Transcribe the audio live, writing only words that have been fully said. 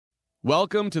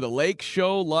Welcome to the Lake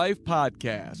Show Life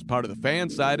Podcast, part of the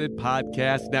Fansided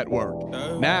Podcast Network.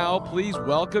 Now, please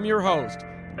welcome your host,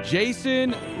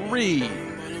 Jason Reed.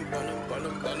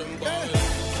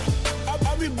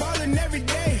 I'll be balling every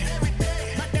day.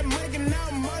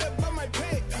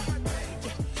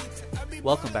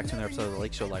 Welcome back to another episode of the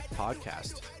Lake Show Life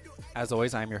Podcast. As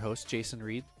always, I'm your host, Jason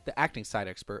Reed, the acting side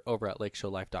expert over at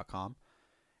lakeshowlife.com.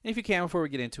 And if you can, before we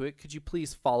get into it, could you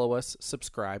please follow us,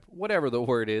 subscribe, whatever the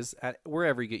word is, at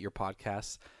wherever you get your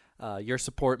podcasts. Your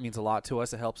support means a lot to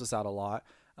us. It helps us out a lot.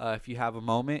 If you have a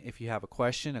moment, if you have a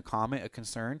question, a comment, a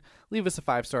concern, leave us a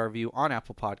 5-star review on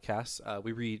Apple Podcasts.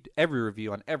 We read every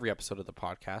review on every episode of the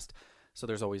podcast, so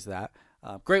there's always that.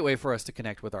 Great way for us to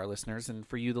connect with our listeners and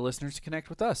for you, the listeners, to connect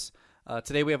with us.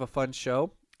 Today we have a fun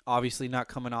show. Obviously not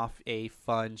coming off a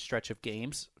fun stretch of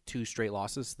games, 2 straight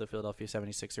losses, the Philadelphia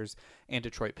 76ers and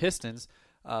Detroit Pistons.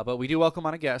 But we do welcome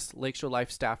on a guest, Lake Show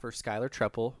Life staffer Skylar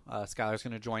Treppel. Skylar's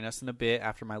going to join us in a bit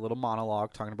after my little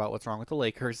monologue talking about what's wrong with the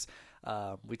Lakers.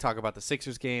 We talk about the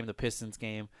Sixers game, the Pistons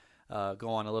game, go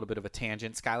on a little bit of a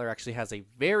tangent. Skylar actually has a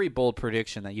very bold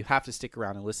prediction that you have to stick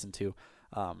around and listen to.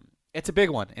 It's a big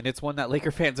one, and it's one that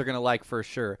Laker fans are going to like for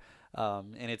sure.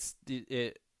 And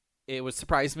it would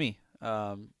surprise me.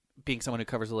 Being someone who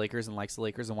covers the Lakers and likes the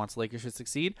Lakers and wants the Lakers to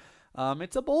succeed,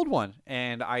 it's a bold one,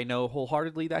 and I know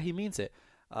wholeheartedly that he means it.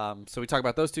 So we talk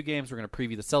about those 2 games. We're going to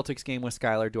preview the Celtics game with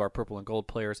Skylar, do our purple and gold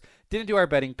players. Didn't do our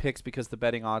betting picks because the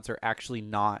betting odds are actually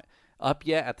not up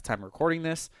yet at the time of recording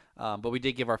this, but we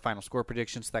did give our final score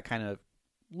predictions, so that kind of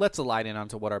lets a light in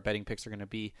onto what our betting picks are going to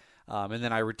be. And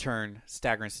then I return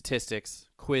staggering statistics,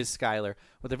 quiz Skylar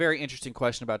with a very interesting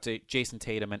question about Jason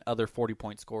Tatum and other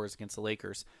 40-point scores against the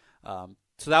Lakers.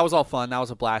 So that was all fun. That was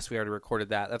a blast. We already recorded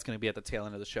that. That's going to be at the tail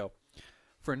end of the show.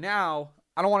 For now,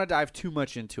 I don't want to dive too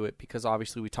much into it because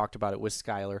obviously we talked about it with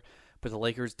Skylar, but the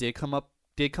Lakers did come up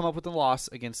with a loss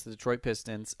against the Detroit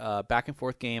Pistons, back and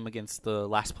forth game against the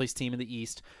last place team in the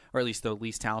East, or at least the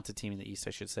least talented team in the East,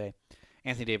 I should say.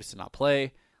 Anthony Davis did not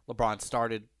play. LeBron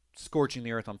started scorching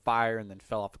the earth on fire and then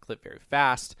fell off a cliff very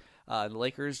fast. The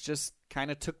Lakers just kind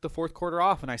of took the fourth quarter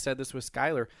off, and I said this with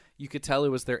Skylar. You could tell it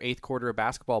was their 8th quarter of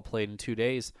basketball played in 2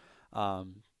 days.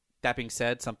 That being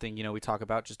said, something we talk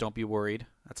about, just don't be worried.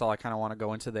 That's all I kind of want to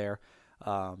go into there.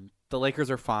 The Lakers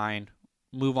are fine.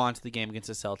 Move on to the game against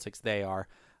the Celtics. They are.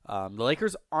 The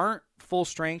Lakers aren't full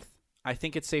strength. I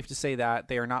think it's safe to say that.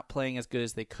 They are not playing as good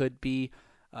as they could be.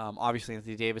 Obviously,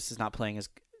 Anthony Davis is not playing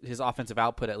his offensive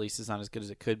output, at least, is not as good as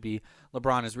it could be.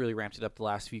 LeBron has really ramped it up the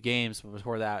last few games, but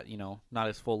before that, not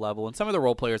at full level. And some of the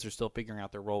role players are still figuring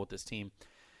out their role with this team.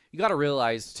 You got to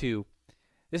realize, too,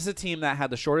 this is a team that had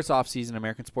the shortest offseason in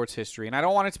American sports history. And I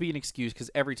don't want it to be an excuse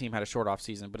because every team had a short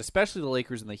offseason, but especially the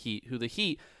Lakers and the Heat, who the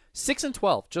Heat,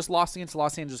 6-12, just lost against the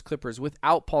Los Angeles Clippers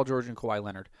without Paul George and Kawhi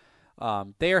Leonard.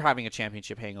 They are having a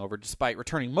championship hangover despite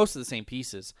returning most of the same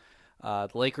pieces. The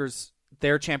Lakers,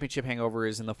 their championship hangover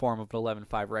is in the form of an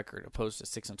 11-5 record opposed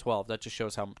to 6-12. That just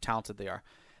shows how talented they are.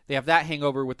 They have that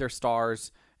hangover with their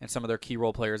stars and some of their key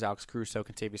role players, Alex Caruso,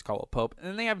 Kentavious Caldwell-Pope. And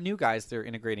then they have new guys they're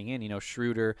integrating in,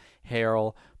 Schroeder,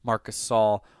 Harrell, Marc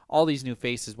Gasol, all these new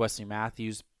faces, Wesley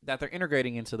Matthews, that they're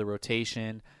integrating into the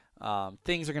rotation.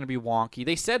 Things are going to be wonky.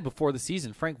 They said before the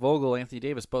season, Frank Vogel, Anthony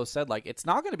Davis both said, it's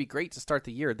not going to be great to start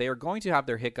the year. They are going to have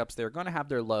their hiccups. They're going to have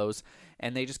their lows,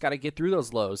 and they just got to get through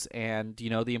those lows. And,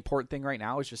 the important thing right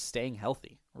now is just staying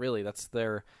healthy. Really, that's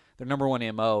their number one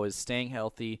MO is staying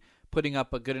healthy, putting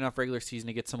up a good enough regular season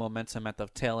to get some momentum at the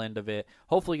tail end of it,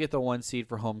 hopefully get the 1 seed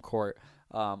for home court.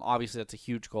 Obviously, that's a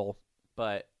huge goal,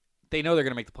 but they know they're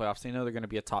going to make the playoffs. They know they're going to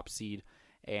be a top seed.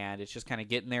 And it's just kind of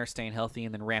getting there, staying healthy,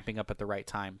 and then ramping up at the right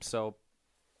time. So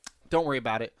don't worry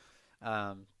about it.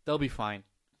 They'll be fine.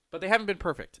 But they haven't been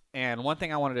perfect. And one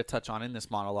thing I wanted to touch on in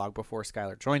this monologue before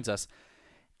Skylar joins us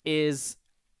is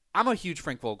I'm a huge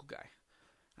Frank Vogel guy.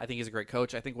 I think he's a great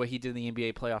coach. I think what he did in the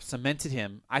NBA playoffs cemented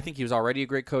him. I think he was already a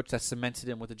great coach. That cemented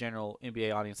him with the general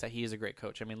NBA audience that he is a great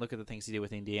coach. I mean, look at the things he did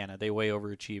with Indiana. They way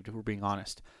overachieved, if we're being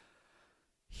honest.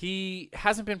 He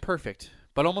hasn't been perfect,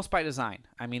 but almost by design.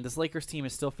 I mean, this Lakers team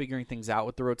is still figuring things out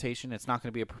with the rotation. It's not going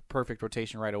to be a perfect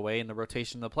rotation right away, and the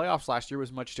rotation in the playoffs last year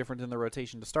was much different than the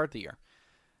rotation to start the year.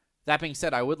 That being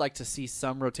said, I would like to see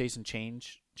some rotation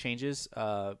changes,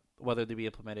 whether they be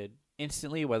implemented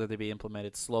instantly, whether they be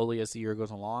implemented slowly as the year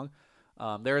goes along.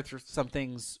 There are some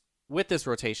things with this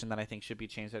rotation that I think should be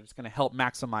changed that it's going to help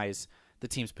maximize the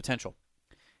team's potential.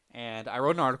 And I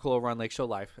wrote an article over on Lake Show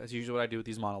Life. As usually what I do with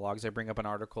these monologues, I bring up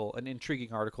an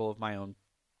intriguing article of my own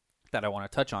that I want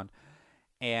to touch on.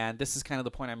 And this is kind of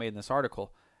the point I made in this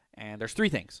article. And there's 3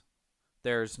 things.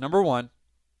 There's number 1,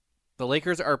 the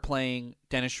Lakers are playing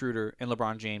Dennis Schroeder and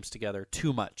LeBron James together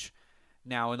too much.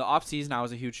 Now, in the offseason, I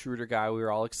was a huge Schroeder guy. We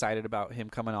were all excited about him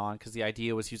coming on because the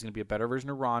idea was he was going to be a better version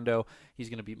of Rondo. He's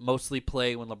going to be mostly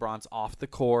play when LeBron's off the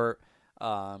court,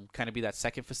 kind of be that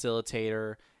second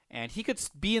facilitator. And he could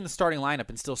be in the starting lineup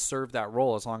and still serve that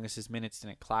role as long as his minutes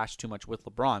didn't clash too much with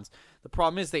LeBron's. The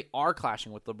problem is they are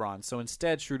clashing with LeBron. So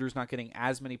instead, Schroeder's not getting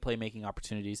as many playmaking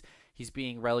opportunities. He's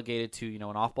being relegated to, an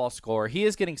off-ball scorer. He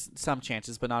is getting some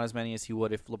chances, but not as many as he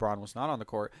would if LeBron was not on the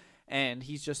court. And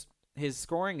his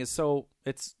scoring is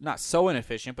it's not so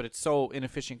inefficient, but it's so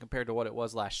inefficient compared to what it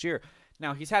was last year.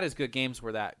 Now, he's had his good games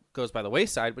where that goes by the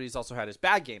wayside, but he's also had his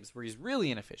bad games where he's really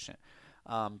inefficient.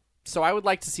 So I would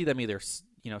like to see them either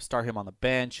start him on the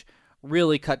bench,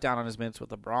 really cut down on his minutes with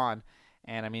LeBron.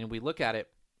 And, I mean, we look at it.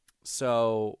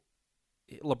 So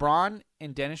LeBron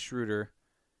and Dennis Schroeder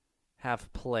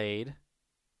have played.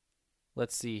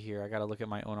 Let's see here. I got to look at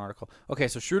my own article. Okay,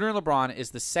 so Schroeder and LeBron is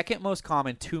the second most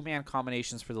common two-man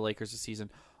combinations for the Lakers this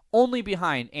season, only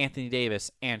behind Anthony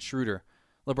Davis and Schroeder.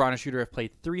 LeBron and Schroeder have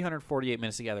played 348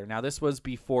 minutes together. Now, this was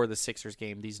before the Sixers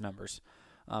game, these numbers.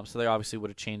 So they obviously would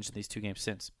have changed in these two games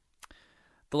since.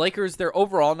 The Lakers, their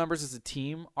overall numbers as a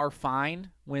team are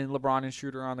fine when LeBron and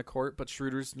Schroeder are on the court, but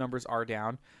Schroeder's numbers are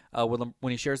down. When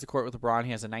he shares the court with LeBron,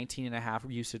 he has a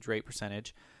 19.5 usage rate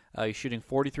percentage. He's shooting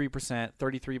 43%,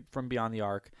 33 from beyond the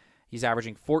arc. He's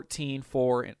averaging 14,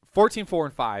 4,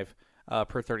 and 5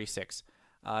 per 36.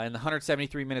 In the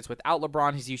 173 minutes without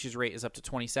LeBron, his usage rate is up to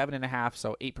 27.5,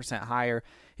 so 8% higher.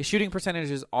 His shooting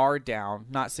percentages are down,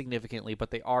 not significantly,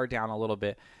 but they are down a little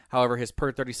bit. However, his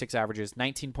per 36 averages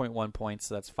 19.1 points,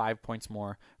 so that's 5 points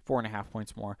more, 4.5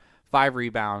 points more, 5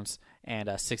 rebounds, and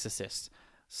 6 assists.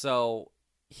 So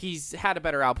he's had a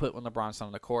better output when LeBron's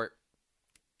on the court.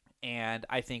 And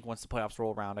I think once the playoffs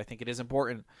roll around, I think it is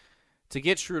important to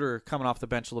get Schroeder coming off the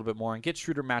bench a little bit more and get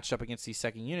Schroeder matched up against these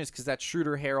second units, because that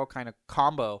Schroeder-Harrell kind of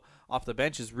combo off the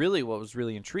bench is really what was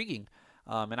really intriguing.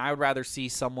 And I would rather see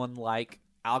someone like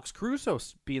Alex Caruso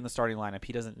be in the starting lineup.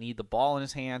 He doesn't need the ball in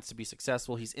his hands to be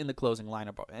successful. He's in the closing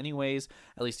lineup anyways.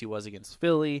 At least he was against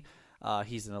Philly.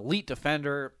 He's an elite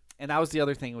defender. And that was the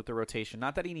other thing with the rotation.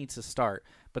 Not that he needs to start,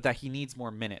 but that he needs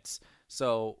more minutes.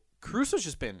 So Caruso's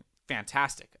just been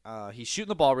fantastic. He's shooting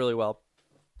the ball really well,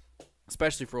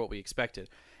 especially for what we expected.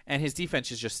 And his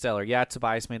defense is just stellar. Yeah,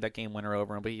 Tobias made that game winner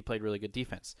over him, but he played really good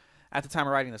defense. At the time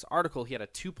of writing this article, he had a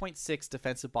 2.6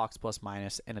 defensive box plus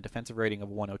minus and a defensive rating of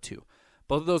 102.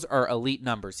 Both of those are elite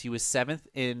numbers. He was 7th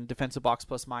in defensive box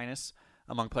plus minus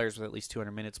among players with at least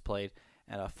 200 minutes played,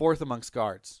 and 4th amongst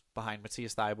guards behind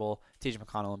Matisse Thybulle, TJ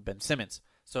McConnell, and Ben Simmons.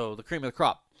 So the cream of the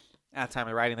crop. At the time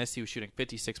of writing this, he was shooting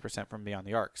 56% from beyond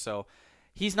the arc. So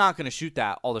he's not going to shoot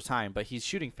that all the time, but he's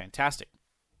shooting fantastic.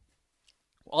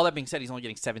 All that being said, he's only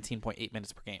getting 17.8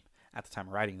 minutes per game at the time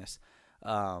of writing this.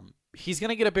 He's going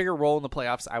to get a bigger role in the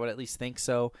playoffs. I would at least think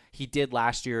so. He did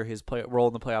last year. His role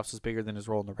in the playoffs was bigger than his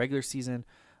role in the regular season.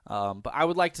 But I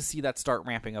would like to see that start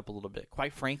ramping up a little bit.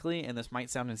 Quite frankly, and this might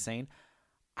sound insane,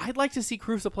 I'd like to see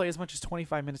Caruso play as much as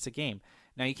 25 minutes a game.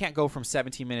 Now, you can't go from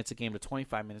 17 minutes a game to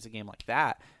 25 minutes a game like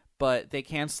that, but they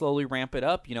can slowly ramp it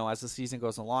up, as the season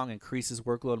goes along, increase his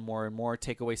workload more and more,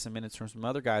 take away some minutes from some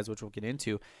other guys, which we'll get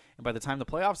into. And by the time the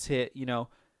playoffs hit,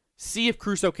 see if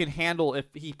Caruso can handle, if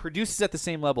he produces at the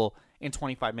same level in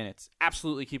 25 minutes.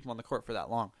 Absolutely keep him on the court for that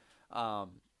long.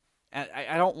 And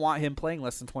I don't want him playing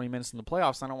less than 20 minutes in the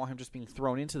playoffs. I don't want him just being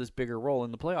thrown into this bigger role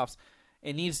in the playoffs.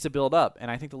 It needs to build up,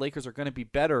 and I think the Lakers are going to be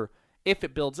better if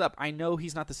it builds up. I know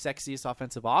he's not the sexiest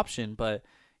offensive option, but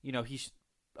he's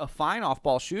a fine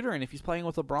off-ball shooter, and if he's playing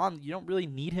with LeBron, you don't really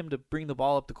need him to bring the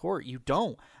ball up the court. You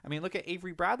don't. I mean, look at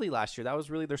Avery Bradley last year. That was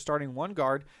really their starting one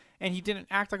guard, and he didn't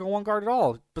act like a one guard at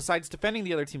all, besides defending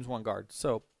the other team's one guard.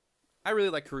 So I really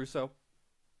like Caruso.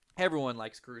 Everyone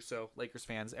likes Caruso, Lakers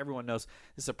fans. Everyone knows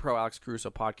this is a pro Alex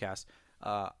Caruso podcast.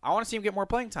 I want to see him get more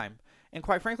playing time, and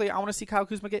quite frankly, I want to see Kyle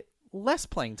Kuzma get less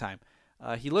playing time.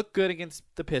 He looked good against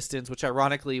the Pistons, which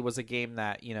ironically was a game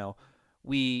that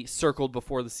we circled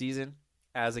before the season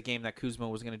as a game that Kuzma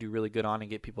was going to do really good on and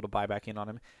get people to buy back in on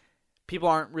him. People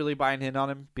aren't really buying in on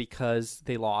him because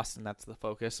they lost, and that's the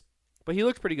focus. But he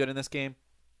looked pretty good in this game.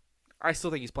 I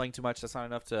still think he's playing too much. That's not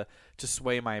enough to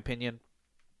sway my opinion.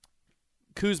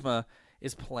 Kuzma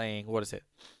is playing,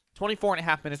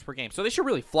 24.5 minutes per game. So they should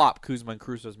really flop Kuzma and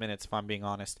Caruso's minutes, if I'm being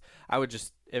honest. I would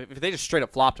just, if they just straight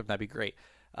up flopped him, that'd be great.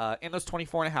 In those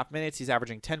 24.5 minutes, he's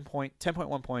averaging 10.1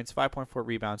 points, 5.4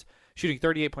 rebounds, shooting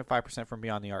 38.5% from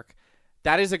beyond the arc.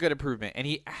 That is a good improvement, and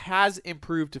he has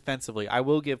improved defensively. I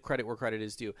will give credit where credit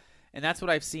is due. And that's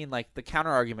what I've seen, like, the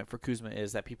counter-argument for Kuzma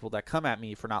is that people that come at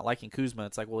me for not liking Kuzma,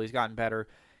 it's like, well, he's gotten better.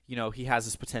 He has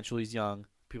this potential. He's young.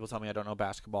 People tell me I don't know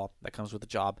basketball. That comes with the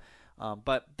job.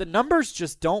 But the numbers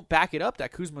just don't back it up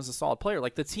that Kuzma's a solid player.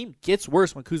 Like, the team gets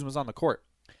worse when Kuzma's on the court.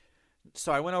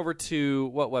 So I went over to,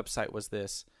 what website was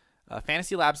this?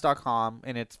 FantasyLabs.com,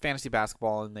 and it's fantasy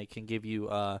basketball, and they can give you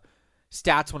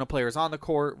stats when a player is on the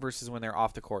court versus when they're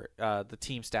off the court. The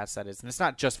team stats, that is. And it's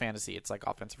not just fantasy. It's like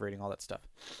offensive rating, all that stuff.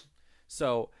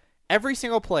 So every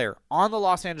single player on the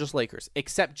Los Angeles Lakers,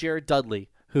 except Jared Dudley,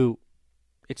 who,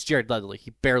 it's Jared Dudley,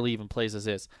 he barely even plays as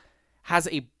is, has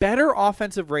a better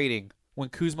offensive rating when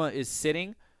Kuzma is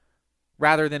sitting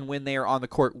rather than when they are on the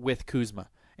court with Kuzma.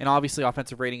 And obviously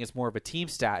offensive rating is more of a team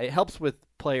stat. It helps with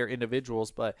player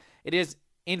individuals, but it is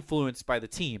influenced by the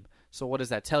team. So what does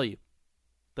that tell you?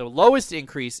 The lowest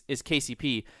increase is KCP.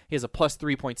 He has a plus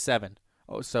 3.7.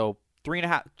 Oh, so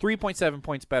 3.7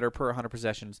 points better per 100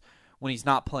 possessions when he's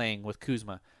not playing with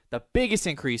Kuzma. The biggest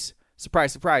increase,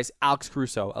 surprise, surprise, Alex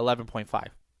Caruso, 11.5.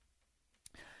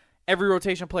 Every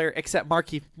rotation player except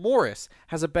Markieff Morris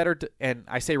has a better, and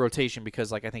I say rotation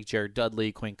because like I think Jared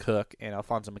Dudley, Quinn Cook, and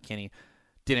Alfonso McKinney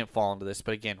didn't fall into this,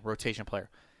 but again, rotation player.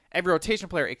 Every rotation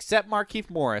player except Markieff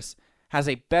Morris has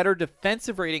a better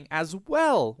defensive rating as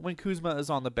well when Kuzma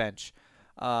is on the bench.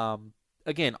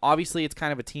 Again, obviously it's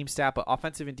kind of a team stat, but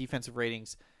offensive and defensive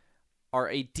ratings are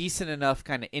a decent enough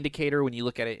kind of indicator when you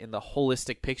look at it in the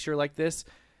holistic picture like this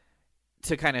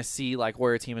to kind of see like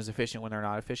where a team is efficient when they're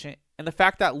not efficient. And the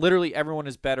fact that literally everyone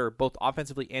is better both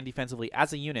offensively and defensively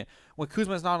as a unit when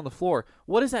Kuzma is not on the floor,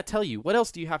 what does that tell you? What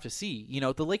else do you have to see? You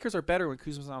know, the Lakers are better when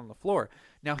Kuzma's not on the floor.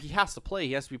 Now he has to play.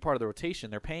 He has to be part of the rotation.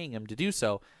 They're paying him to do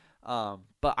so.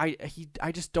 But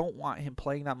I just don't want him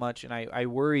playing that much, and I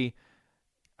worry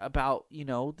about, you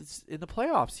know, this, in the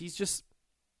playoffs.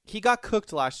 He got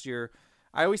cooked last year.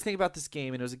 I always think about this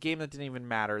game, and it was a game that didn't even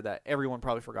matter that everyone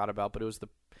probably forgot about, but it was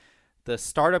the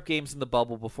startup games in the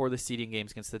bubble before the seeding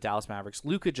games against the Dallas Mavericks.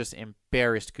 Luka just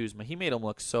embarrassed Kuzma. He made him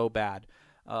look so bad.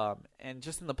 And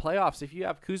just in the playoffs, if you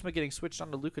have Kuzma getting switched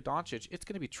on to Luka Doncic, it's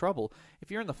going to be trouble. If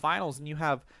you're in the finals and you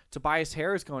have Tobias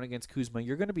Harris going against Kuzma,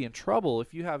 you're going to be in trouble.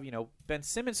 If you have, you know, Ben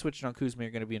Simmons switching on Kuzma,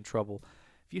 you're going to be in trouble.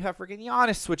 If you have freaking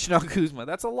Giannis switching on Kuzma,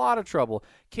 that's a lot of trouble.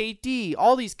 KD,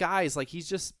 all these guys, like, he's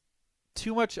just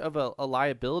too much of a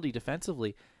liability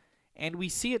defensively. And we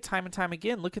see it time and time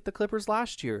again. Look at the Clippers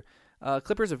last year.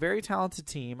 Clippers a very talented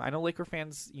team. I know Laker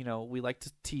fans, you know, we like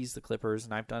to tease the Clippers,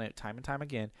 and I've done it time and time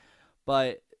again.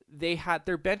 But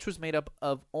their bench was made up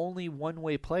of only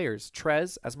one-way players.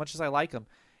 Trez, as much as I like him,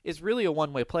 is really a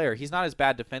one-way player. He's not as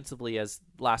bad defensively as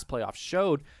last playoff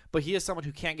showed, but he is someone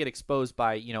who can't get exposed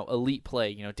by, you know, elite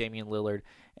play. You know, Damian Lillard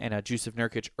and Jusuf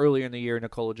Nurkic earlier in the year,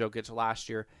 Nikola Jokic last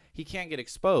year. He can't get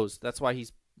exposed. That's why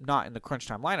he's not in the crunch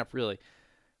time lineup, really.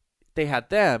 They had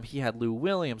them. He had Lou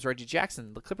Williams, Reggie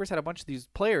Jackson. The Clippers had a bunch of these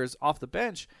players off the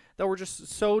bench that were just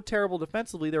so terrible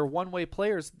defensively. They're one-way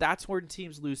players. That's where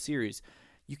teams lose series.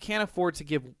 You can't afford to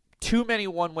give too many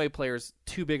one-way players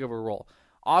too big of a role.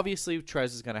 Obviously, Trez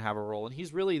is going to have a role, and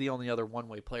he's really the only other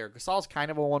one-way player. Gasol's kind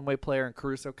of a one-way player, and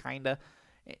Caruso kind of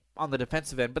on the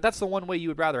defensive end, but that's the one way you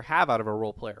would rather have out of a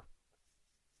role player.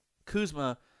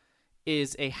 Kuzma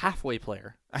is a halfway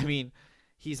player. I mean,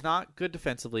 he's not good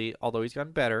defensively, although he's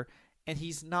gotten better, and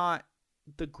he's not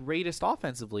the greatest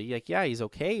offensively. Like, yeah, he's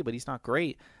okay, but he's not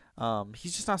great.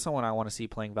 He's just not someone I want to see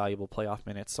playing valuable playoff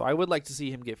minutes. So I would like to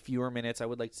see him get fewer minutes. I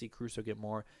would like to see Caruso get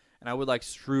more, and I would like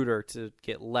Schroeder to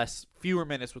get fewer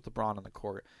minutes with LeBron on the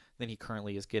court than he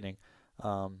currently is getting.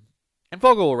 And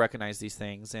Vogel will recognize these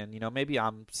things, and, you know, maybe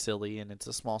I'm silly and it's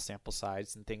a small sample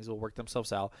size and things will work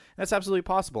themselves out. That's absolutely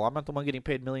possible. I'm not the one getting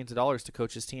paid millions of dollars to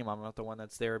coach his team. I'm not the one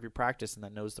that's there every practice and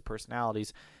that knows the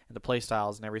personalities and the play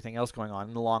styles and everything else going on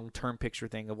in the long-term picture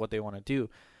thing of what they want to do.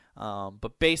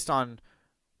 But based on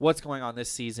what's going on this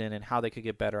season and how they could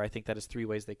get better, I think that is 3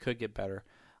 ways they could get better.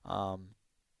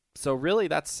 So really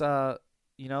that's what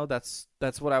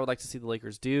I would like to see the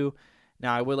Lakers do.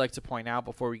 Now, I would like to point out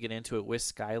before we get into it with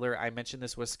Skylar, I mentioned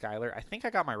this with Skylar. I think I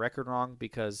got my record wrong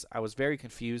because I was very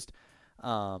confused.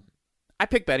 I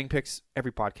pick betting picks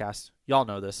every podcast. Y'all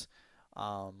know this.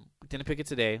 Didn't pick it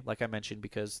today, like I mentioned,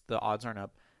 because the odds aren't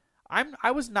up.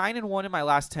 I was 9-1 in my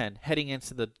last 10 heading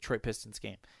into the Detroit Pistons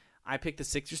game. I picked the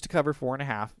Sixers to cover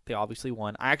 4.5. They obviously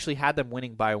won. I actually had them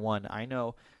winning by 1. I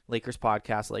know, Lakers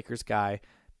podcast, Lakers guy,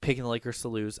 picking the Lakers to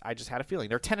lose. I just had a feeling.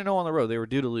 They're 10-0 on the road. They were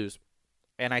due to lose.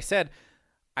 And I said,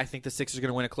 I think the Sixers are going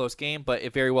to win a close game, but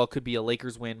it very well could be a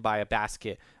Lakers win by a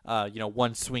basket,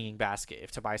 one swinging basket.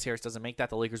 If Tobias Harris doesn't make that,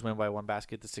 the Lakers win by 1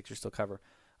 basket, the Sixers still cover.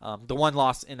 The one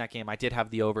loss in that game, I did have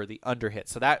the over, the under hit.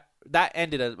 So that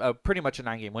ended a pretty much a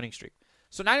 9-game winning streak.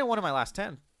 So 9-1 in my last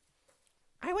 10.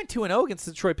 I went 2-0 against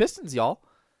the Detroit Pistons, y'all.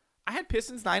 I had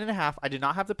Pistons 9.5. I did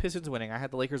not have the Pistons winning. I had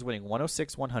the Lakers winning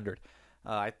 106-100.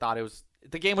 I thought it was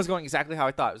the game was going exactly how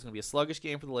I thought. It was going to be a sluggish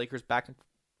game for the Lakers, back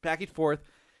and forth,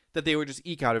 that they would just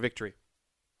eke out a victory.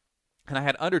 And I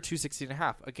had under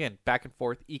 216.5. Again, back and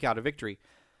forth, eke out a victory.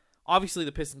 Obviously,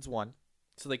 the Pistons won,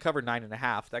 so they covered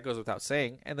 9.5. That goes without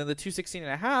saying. And then the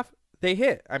 216.5, they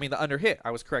hit. I mean, the under hit.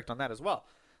 I was correct on that as well.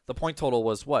 The point total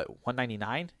was what,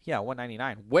 199? Yeah,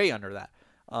 199. Way under that.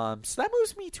 So that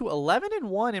moves me to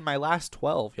 11-1 in my last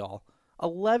 12, y'all.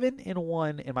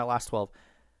 11-1 in my last 12.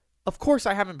 Of course,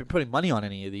 I haven't been putting money on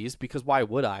any of these because why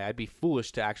would I? I'd be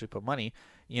foolish to actually put money.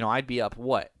 You know, I'd be up,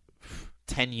 what,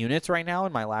 10 units right now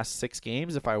in my last 6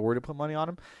 games if I were to put money on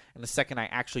them. And the second I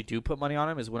actually do put money on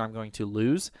them is when I'm going to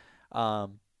lose.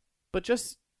 But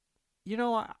just, you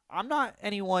know, I'm not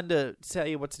anyone to tell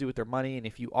you what to do with their money. And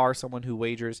if you are someone who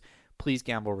wagers, please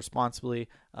gamble responsibly.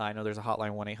 I know there's a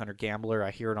hotline, 1-800-GAMBLER.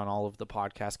 I hear it on all of the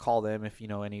podcasts. Call them if you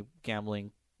know any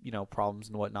gambling, you know, problems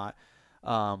and whatnot.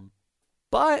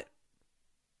 But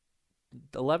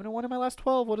 11-1 in my last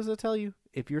 12, what does that tell you?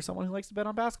 If you're someone who likes to bet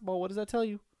on basketball, what does that tell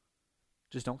you?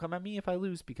 Just don't come at me if I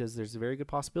lose because there's a very good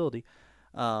possibility.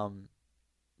 22-14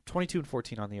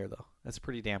 on the year, though. That's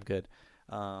pretty damn good.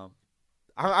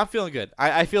 I'm feeling good.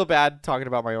 I feel bad talking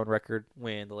about my own record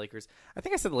when the Lakers. I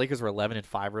think I said the Lakers were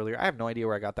 11-5 earlier. I have no idea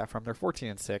where I got that from. They're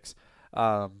 14-6.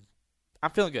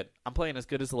 I'm feeling good. I'm playing as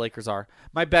good as the Lakers are.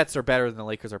 My bets are better than the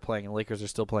Lakers are playing, and the Lakers are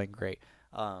still playing great.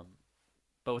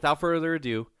 But without further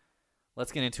ado,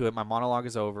 let's get into it. My monologue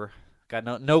is over.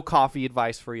 Got no coffee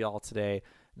advice for y'all today.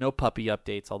 No puppy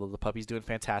updates, although the puppy's doing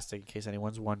fantastic in case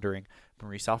anyone's wondering.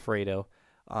 Maurice Alfredo.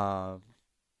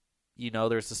 You know,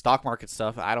 there's the stock market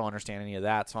stuff. I don't understand any of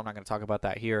that, so I'm not going to talk about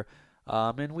that here.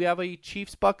 And we have a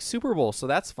Chiefs-Bucks Super Bowl, so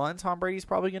that's fun. Tom Brady's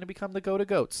probably going to become the GOAT of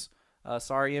GOATs.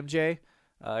 Sorry, MJ.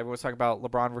 Everyone's talking about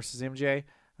LeBron versus MJ.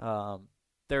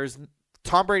 There's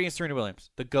Tom Brady and Serena Williams,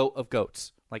 the GOAT of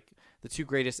GOATs. Like, the two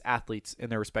greatest athletes in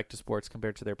their respective sports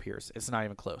compared to their peers. It's not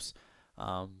even close.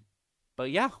 But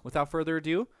yeah, without further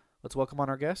ado, let's welcome on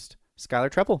our guest,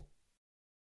 Skylar Treppel.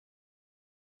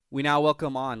 We now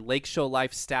welcome on Lake Show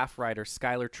Life staff writer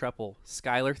Skylar Treppel.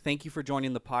 Skylar, thank you for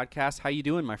joining the podcast. How you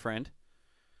doing, my friend?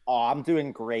 Oh, I'm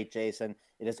doing great, Jason.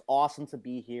 It is awesome to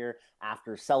be here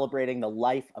after celebrating the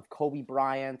life of Kobe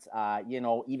Bryant. You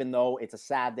know, even though it's a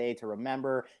sad day to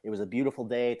remember, it was a beautiful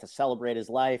day to celebrate his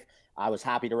life. I was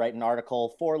happy to write an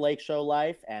article for Lake Show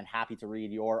Life and happy to read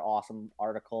your awesome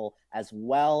article as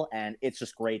well. And it's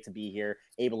just great to be here,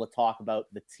 able to talk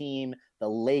about the team, the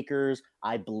Lakers.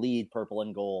 I bleed purple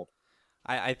and gold.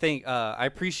 I think I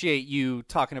appreciate you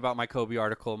talking about my Kobe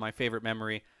article, my favorite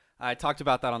memory. I talked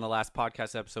about that on the last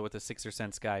podcast episode with the Sixer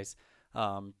Sense guys.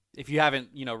 If you haven't,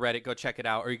 read it, go check it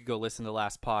out, or you can go listen to the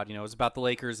last pod. It was about the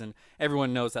Lakers, and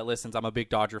everyone knows that listens. I'm a big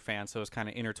Dodger fan, so it's kind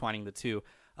of intertwining the two.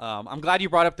 I'm glad you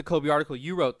brought up the Kobe article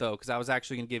you wrote, though, because I was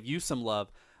actually going to give you some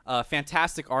love.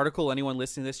 Fantastic article. Anyone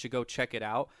listening to this should go check it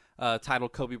out.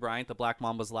 Titled Kobe Bryant, The Black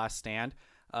Mamba's Last Stand.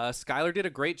 Skylar did a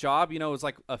great job. It was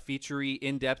like a featurey,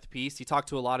 in-depth piece. He talked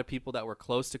to a lot of people that were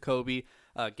close to Kobe.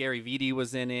 Gary Vitti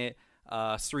was in it.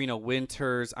 Serena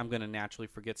Winters. I'm going to naturally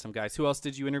forget some guys. Who else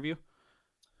did you interview?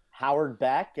 Howard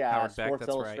Beck, Howard Beck, Sports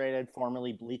Illustrated, right.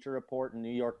 Formerly Bleacher Report and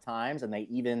New York Times, and they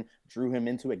even drew him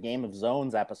into a Game of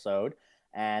Zones episode.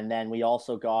 And then we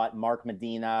also got Mark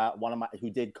Medina, who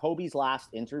did Kobe's last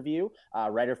interview,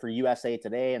 writer for USA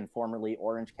Today and formerly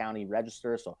Orange County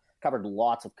Register. So covered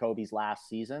lots of Kobe's last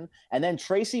season. And then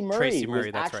Tracy Murray,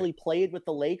 who actually played with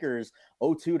the Lakers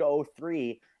 02 to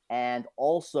 03 and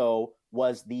also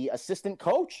was the assistant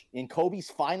coach in Kobe's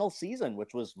final season,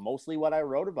 which was mostly what I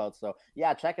wrote about. So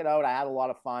yeah, check it out. I had a lot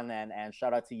of fun, and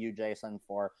shout out to you, Jason,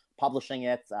 for publishing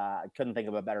it. I couldn't think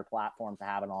of a better platform to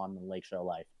have it on than Lake Show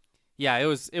Life. Yeah, it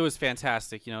was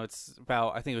fantastic. It's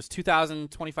about, I think it was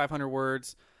 2,500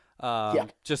 words.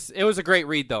 It was a great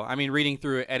read, though. I mean, reading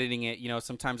through it, editing it,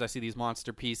 sometimes I see these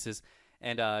monster pieces.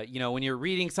 And, when you're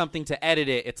reading something to edit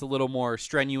it, it's a little more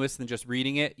strenuous than just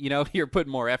reading it. You're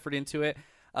putting more effort into it.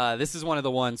 This is one of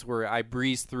the ones where I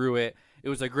breezed through it. It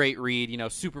was a great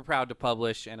read, super proud to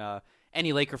publish. And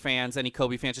any Laker fans, any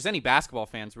Kobe fans, just any basketball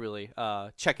fans, really,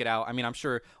 check it out. I mean, I'm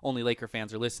sure only Laker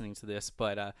fans are listening to this,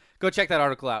 but go check that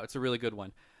article out. It's a really good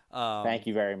one. Thank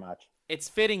you very much. It's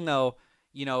fitting, though.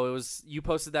 You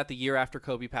posted that the year after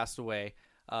Kobe passed away.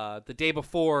 The day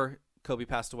before Kobe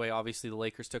passed away, obviously the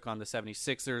Lakers took on the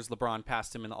 76ers. LeBron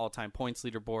passed him in the all-time points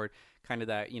leaderboard, kind of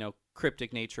that,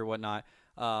 cryptic nature, whatnot.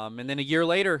 And then a year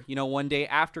later, one day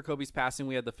after Kobe's passing,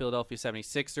 we had the Philadelphia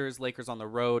 76ers, Lakers on the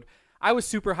road. I was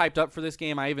super hyped up for this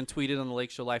game. I even tweeted on the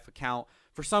Lake Show Life account.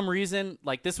 For some reason,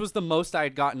 this was the most I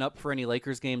had gotten up for any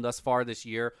Lakers game thus far this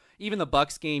year. Even the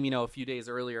Bucks game, a few days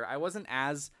earlier, I wasn't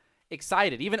as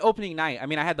excited. Even opening night. I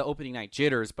mean, I had the opening night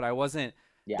jitters, but I wasn't.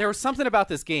 Yeah. There was something about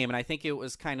this game, and I think it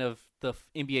was kind of the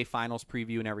NBA Finals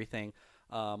preview and everything.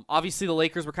 Obviously, the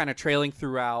Lakers were kind of trailing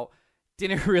throughout.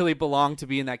 Didn't really belong to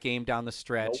be in that game down the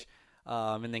stretch.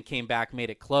 Nope. And then came back, made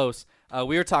it close.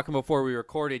 We were talking before we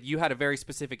recorded. You had a very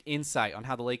specific insight on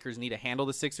how the Lakers need to handle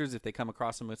the Sixers if they come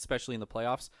across them, especially in the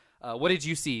playoffs. What did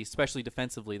you see, especially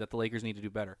defensively, that the Lakers need to do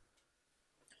better?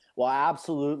 Well,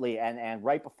 absolutely. And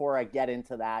right before I get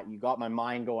into that, you got my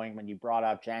mind going when you brought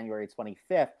up January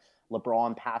 25th,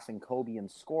 LeBron passing Kobe and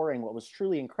scoring. What was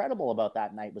truly incredible about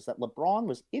that night was that LeBron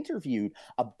was interviewed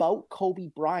about Kobe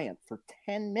Bryant for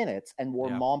 10 minutes and wore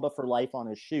Mamba for life on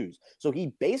his shoes. So he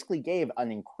basically gave an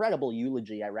incredible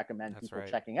eulogy. I recommend people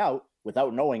checking out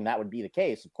without knowing that would be the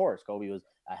case. Of course, Kobe was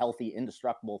a healthy,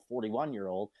 indestructible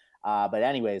 41-year-old. But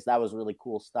anyways, that was really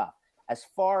cool stuff. As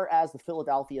far as the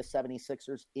Philadelphia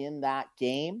 76ers in that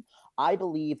game, I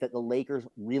believe that the Lakers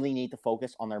really need to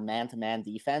focus on their man-to-man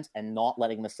defense and not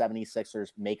letting the 76ers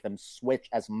make them switch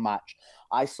as much.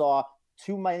 I saw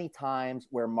too many times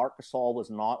where Marc Gasol was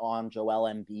not on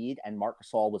Joel Embiid and Marc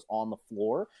Gasol was on the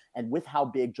floor. And with how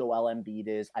big Joel Embiid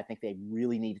is, I think they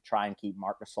really need to try and keep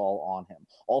Marc Gasol on him.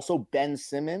 Also, Ben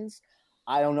Simmons,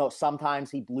 I don't know.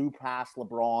 Sometimes he blew past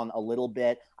LeBron a little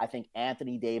bit. I think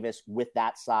Anthony Davis with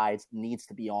that size needs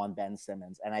to be on Ben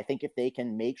Simmons. And I think if they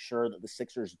can make sure that the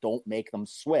Sixers don't make them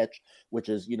switch, which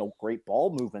is, great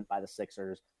ball movement by the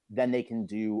Sixers, then they can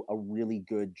do a really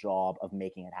good job of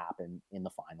making it happen in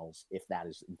the finals, if that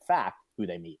is in fact who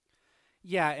they meet.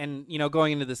 Yeah, and,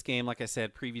 going into this game, like I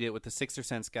said, previewed it with the Sixer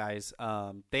Sense guys.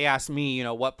 They asked me,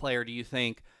 what player do you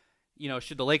think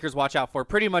should the Lakers watch out for?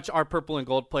 Pretty much our purple and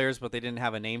gold players, but they didn't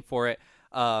have a name for it.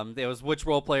 There was which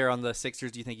role player on the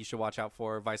Sixers do you think you should watch out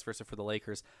for, vice versa for the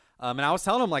Lakers? And I was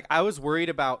telling them, I was worried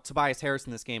about Tobias Harris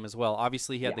in this game as well.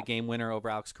 Obviously, he had the game winner over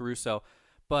Alex Caruso.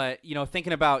 But,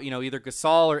 thinking about, either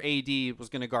Gasol or AD was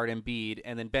going to guard Embiid,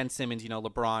 and then Ben Simmons,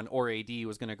 LeBron or AD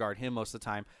was going to guard him most of the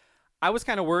time. I was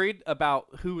kind of worried about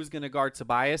who was going to guard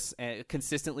Tobias, and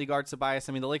consistently guard Tobias.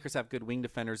 I mean, the Lakers have good wing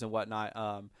defenders and whatnot.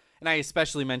 And I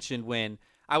especially mentioned when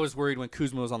I was worried when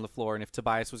Kuzma was on the floor, and if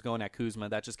Tobias was going at Kuzma,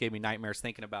 that just gave me nightmares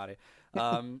thinking about it.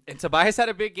 And Tobias had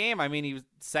a big game. I mean, he was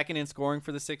second in scoring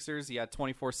for the Sixers. He had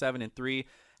 24, 7, and 3.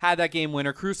 Had that game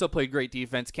winner. Caruso played great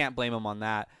defense. Can't blame him on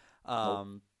that.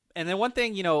 And then one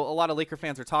thing, a lot of Laker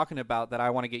fans are talking about that I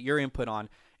want to get your input on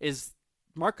is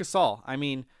Marc Gasol. I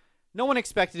mean, no one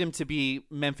expected him to be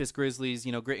Memphis Grizzlies,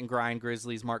 grit and grind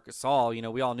Grizzlies, Marc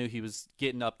Gasol. We all knew he was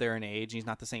getting up there in age. He's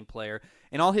not the same player.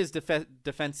 And all his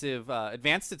defensive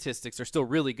advanced statistics are still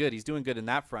really good. He's doing good in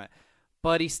that front.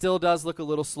 But he still does look a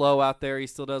little slow out there. He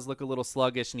still does look a little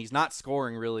sluggish, and he's not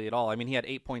scoring really at all. I mean, he had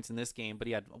 8 points in this game, but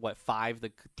he had, 5,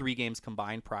 the 3 games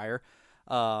combined prior.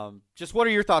 Just what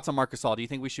are your thoughts on Marc Gasol? Do you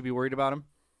think we should be worried about him?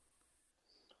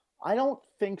 I don't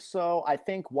think so. I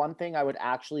think one thing I would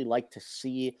actually like to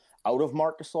see out of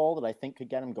Marc Gasol that I think could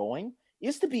get him going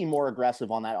is to be more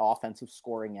aggressive on that offensive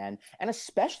scoring end, and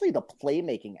especially the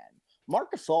playmaking end.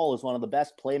 Marc Gasol is one of the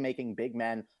best playmaking big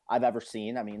men I've ever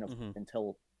seen. I mean,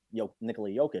 until Nikola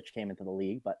Jokic came into the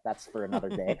league, but that's for another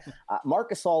day.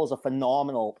 Marc Gasol is a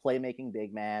phenomenal playmaking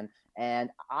big man, and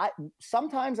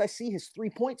sometimes I see his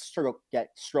 3-point stroke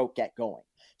get going.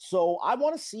 So I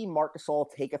want to see Marc Gasol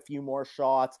take a few more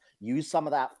shots, use some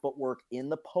of that footwork in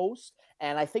the post,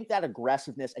 and I think that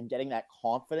aggressiveness and getting that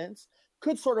confidence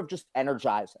could sort of just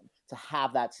energize him to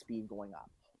have that speed going up.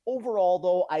 Overall,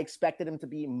 though, I expected him to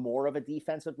be more of a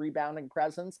defensive rebounding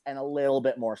presence and a little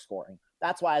bit more scoring.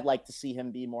 That's why I'd like to see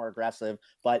him be more aggressive.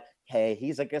 But, hey,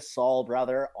 he's a Gasol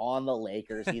brother on the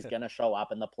Lakers. He's going to show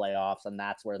up in the playoffs, and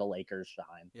that's where the Lakers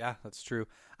shine. Yeah, that's true.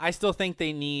 I still think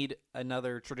they need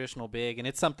another traditional big, and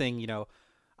it's something,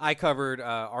 I covered,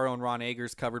 our own Ron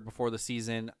Agers covered before the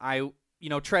season.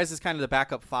 Trez is kind of the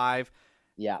backup 5.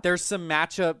 Yeah. There's some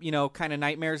matchup, kind of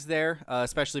nightmares there,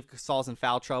 especially if Gasol's in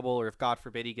foul trouble or if, God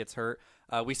forbid, he gets hurt.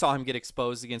 We saw him get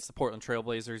exposed against the Portland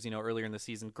Trailblazers, earlier in the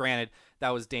season. Granted, that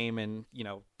was Damon,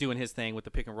 doing his thing with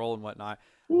the pick and roll and whatnot.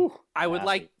 Ooh, I would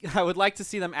like to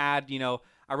see them add,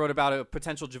 I wrote about a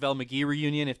potential JaVale McGee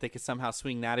reunion if they could somehow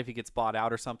swing that if he gets bought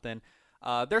out or something.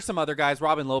 There's some other guys.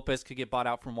 Robin Lopez could get bought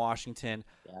out from Washington.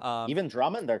 Yeah. Even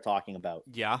Drummond they're talking about.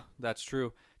 Yeah, that's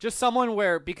true. Just someone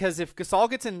because if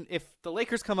Gasol if the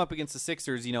Lakers come up against the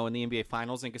Sixers, in the NBA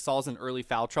Finals and Gasol's in early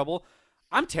foul trouble,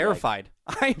 I'm terrified.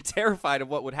 Right. I'm terrified of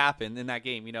what would happen in that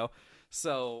game,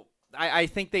 So I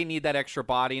think they need that extra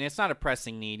body, and it's not a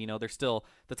pressing need. They're still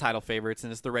the title favorites,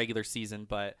 and it's the regular season,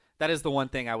 but that is the one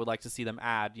thing I would like to see them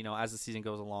add, as the season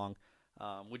goes along.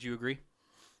 Would you agree?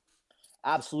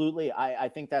 Absolutely. I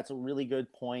think that's a really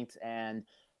good point. And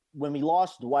when we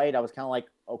lost Dwight, I was kind of like,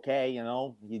 okay,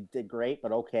 he did great,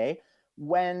 but okay.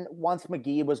 Once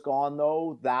McGee was gone,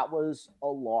 though, that was a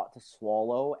lot to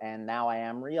swallow. And now I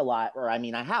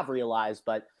have realized,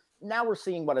 but now we're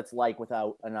seeing what it's like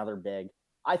without another big.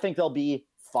 I think they'll be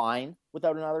fine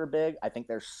without another big. I think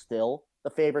they're still the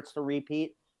favorites to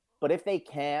repeat. But if they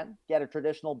can get a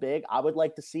traditional big, I would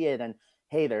like to see it. And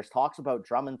hey, there's talks about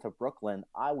Drummond to Brooklyn.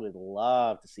 I would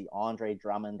love to see Andre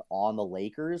Drummond on the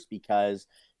Lakers because,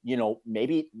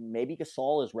 maybe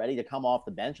Gasol is ready to come off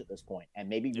the bench at this point. And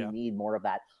maybe we need more of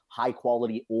that high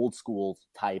quality, old school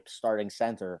type starting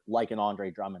center like an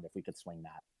Andre Drummond if we could swing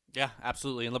that. Yeah,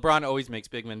 absolutely. And LeBron always makes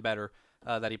big men better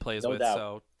that he plays with. Doubt.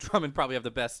 So Drummond probably have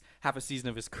the best half a season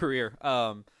of his career.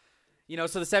 So the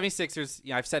 76ers,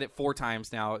 I've said it 4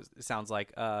 times now, it sounds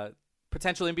like.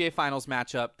 Potential NBA Finals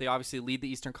matchup. They obviously lead the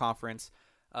Eastern Conference.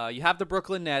 You have the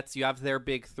Brooklyn Nets. You have their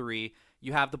big 3.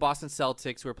 You have the Boston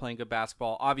Celtics who are playing good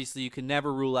basketball. Obviously, you can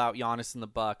never rule out Giannis and the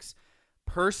Bucks.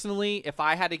 Personally, if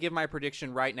I had to give my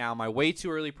prediction right now, my way too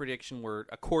early prediction, we're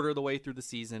a quarter of the way through the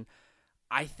season,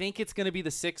 I think it's going to be the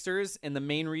Sixers, and the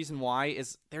main reason why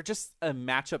is they're just a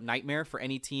matchup nightmare for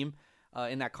any team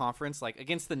in that conference. Like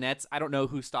against the Nets, I don't know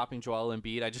who's stopping Joel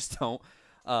Embiid. I just don't.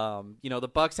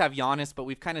 The Bucks have Giannis, but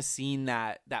we've kind of seen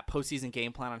that postseason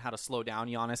game plan on how to slow down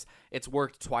Giannis. It's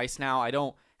worked twice now. I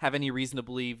don't have any reason to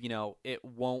believe, it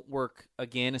won't work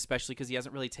again, especially because he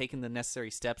hasn't really taken the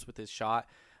necessary steps with his shot.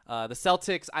 The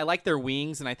Celtics, I like their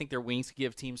wings, and I think their wings could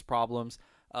give teams problems.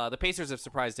 The Pacers have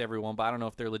surprised everyone, but I don't know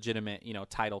if they're legitimate,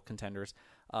 title contenders.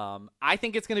 I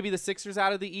think it's going to be the Sixers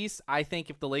out of the East. I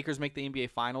think if the Lakers make the NBA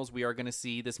Finals, we are going to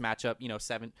see this matchup,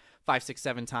 5, 6,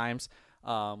 7 times.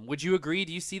 Would you agree?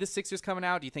 Do you see the Sixers coming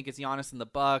out? Do you think it's Giannis and the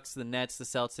Bucks, the Nets, the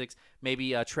Celtics,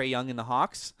 maybe Trae Young and the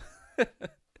Hawks?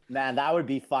 Man, that would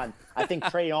be fun. I think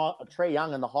Trae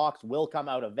Young and the Hawks will come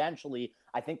out eventually.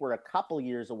 I think we're a couple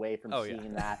years away from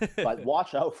seeing that, but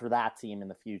watch out for that team in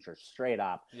the future, straight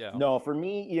up. Yeah. No, for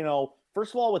me,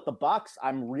 first of all, with the Bucks,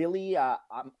 I'm really I'm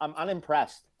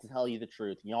unimpressed, to tell you the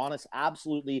truth. Giannis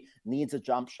absolutely needs a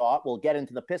jump shot. We'll get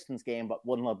into the Pistons game, but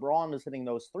when LeBron was hitting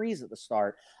those threes at the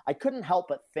start, I couldn't help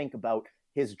but think about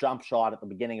his jump shot at the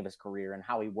beginning of his career and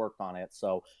how he worked on it.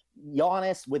 So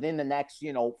Giannis, within the next,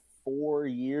 4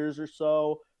 years or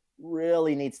so,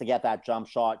 really needs to get that jump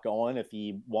shot going if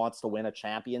he wants to win a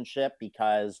championship,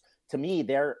 because to me,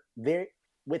 they're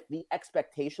with the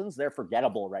expectations, they're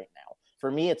forgettable right now.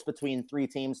 For me, it's between 3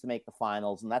 teams to make the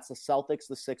finals, and that's the Celtics,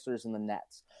 the Sixers, and the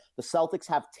Nets. The Celtics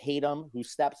have Tatum, who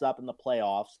steps up in the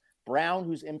playoffs, Brown,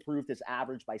 who's improved his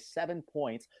average by 7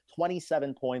 points,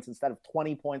 27 points instead of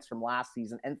 20 points from last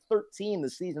season, and 13 the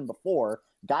season before.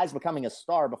 Guy's becoming a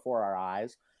star before our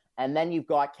eyes. And then you've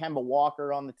got Kemba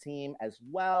Walker on the team as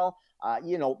well.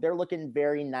 They're looking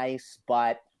very nice,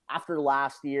 but after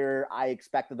last year, I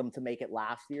expected them to make it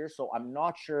last year. So I'm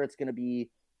not sure it's going to be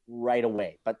right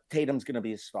away, but Tatum's going to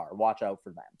be a star. Watch out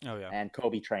for them. Oh, yeah. And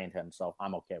Kobe trained him, so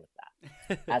I'm okay with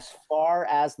that. As far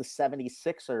as the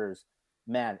 76ers,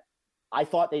 man, I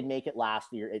thought they'd make it last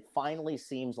year. It finally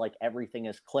seems like everything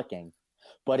is clicking,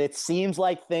 but it seems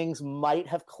like things might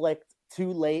have clicked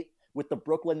too late with the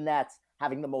Brooklyn Nets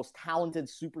having the most talented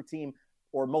super team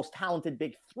or most talented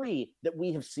big 3 that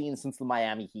we have seen since the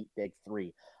Miami Heat big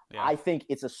 3. Yeah. I think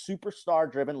it's a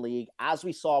superstar-driven league, as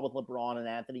we saw with LeBron and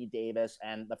Anthony Davis,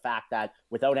 and the fact that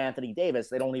without Anthony Davis,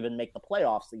 they don't even make the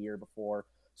playoffs the year before.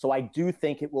 So I do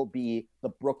think it will be the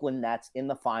Brooklyn Nets in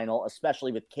the final,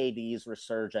 especially with KD's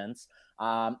resurgence.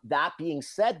 That being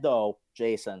said, though,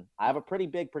 Jason, I have a pretty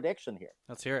big prediction here.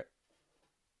 Let's hear it.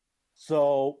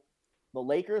 So the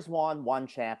Lakers won 1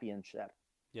 championship.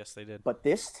 Yes, they did. But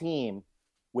this team,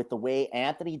 with the way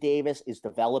Anthony Davis is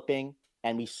developing,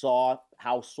 and we saw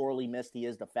how sorely missed he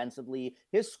is defensively,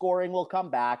 his scoring will come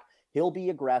back. He'll be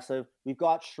aggressive. We've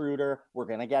got Schroeder. We're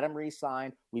going to get him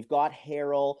re-signed. We've got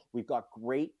Harrell. We've got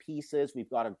great pieces. We've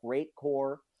got a great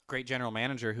core. Great general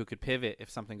manager who could pivot if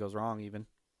something goes wrong even.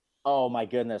 Oh, my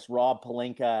goodness. Rob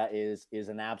Pelinka is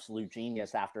an absolute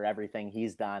genius after everything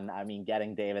he's done. I mean,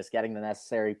 getting Davis, getting the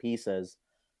necessary pieces.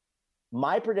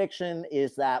 My prediction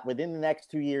is that within the next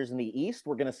 2 years in the East,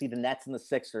 we're going to see the Nets and the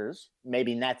Sixers,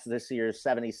 maybe Nets this year's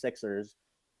 76ers,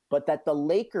 but that the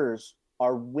Lakers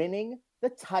are winning the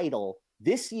title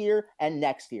this year and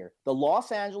next year. The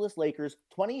Los Angeles Lakers,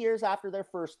 20 years after their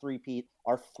first three-peat,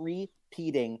 are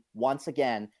three-peating once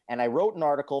again. And I wrote an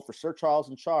article for Sir Charles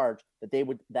in Charge that they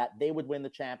would win the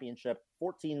championship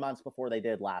 14 months before they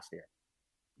did last year.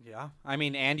 Yeah, I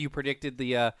mean, and you predicted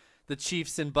the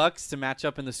Chiefs and Bucks to match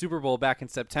up in the Super Bowl back in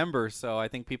September, so I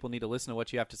think people need to listen to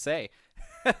what you have to say.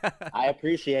 I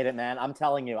appreciate it, man. I'm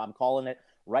telling you, I'm calling it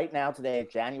Right now, today,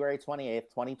 January 28th,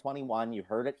 2021, you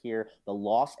heard it here. The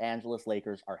Los Angeles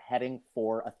Lakers are heading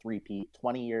for a three-peat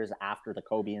 20 years after the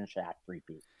Kobe and Shaq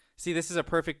three-peat. See, this is a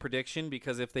perfect prediction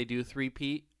because if they do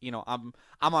three-peat, I'm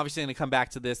obviously going to come back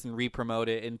to this and re-promote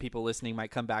it, and people listening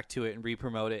might come back to it and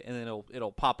re-promote it, and then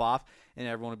it'll pop off, and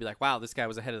everyone will be like, wow, this guy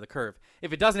was ahead of the curve.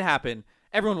 If it doesn't happen,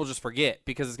 everyone will just forget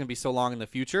because it's going to be so long in the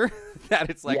future that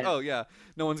it's like, oh, yeah,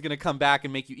 no one's going to come back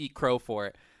and make you eat crow for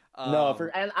it.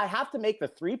 And I have to make the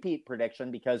three-peat prediction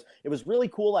because it was really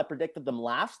cool. I predicted them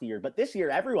last year, but this year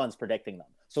everyone's predicting them.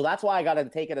 So that's why I got to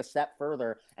take it a step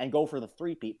further and go for the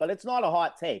three-peat. But it's not a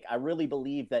hot take. I really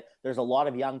believe that there's a lot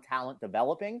of young talent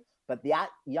developing, but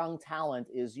that young talent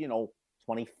is,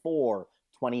 24,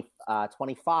 20,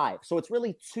 25. So it's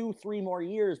really 2-3 more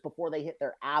years before they hit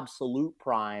their absolute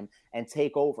prime and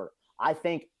take over. I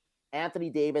think Anthony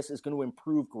Davis is going to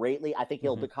improve greatly. I think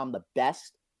he'll become the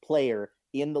best player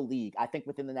in the league. I think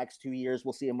within the next 2 years,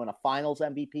 we'll see him win a finals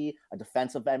MVP, a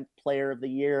defensive player of the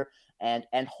year, and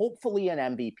hopefully an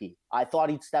MVP. I thought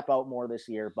he'd step out more this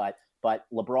year, but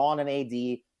LeBron and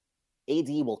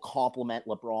AD will complement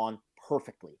LeBron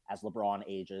perfectly as LeBron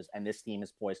ages, and this team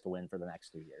is poised to win for the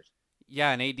next 2 years.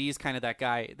 Yeah, and AD is kind of that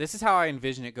guy. This is how I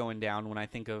envision it going down when I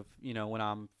think of, when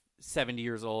I'm 70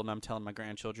 years old and I'm telling my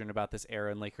grandchildren about this era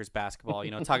in Lakers basketball,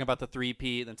 talking about the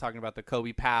three-peat, then talking about the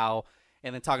Kobe Powell,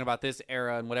 and then talking about this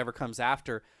era and whatever comes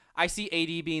after. I see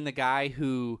AD being the guy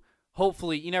who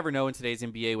hopefully, you never know in today's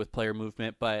NBA with player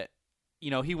movement, but,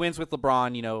 he wins with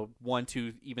LeBron, 1,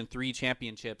 2, even 3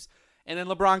 championships. And then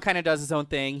LeBron kind of does his own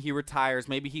thing. He retires.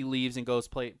 Maybe he leaves and goes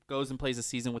and plays a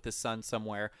season with his son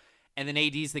somewhere. And then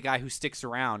AD's the guy who sticks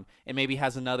around and maybe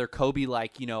has another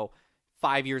Kobe-like,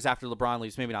 5 years after LeBron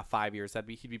leaves, maybe not 5 years,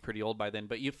 he'd be pretty old by then,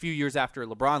 but a few years after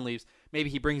LeBron leaves,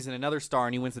 maybe he brings in another star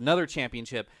and he wins another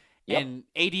championship. Yep. And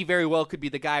AD very well could be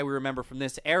the guy we remember from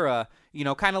this era,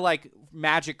 kind of like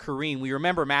Magic Kareem. We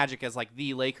remember Magic as like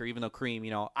the Laker, even though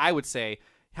Kareem, I would say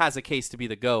has a case to be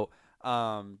the GOAT.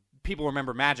 People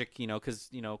remember Magic, because,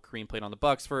 Kareem played on the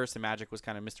Bucks first and Magic was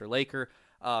kind of Mr. Laker.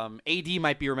 AD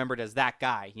might be remembered as that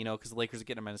guy, because the Lakers are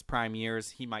getting him in his prime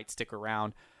years. He might stick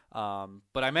around.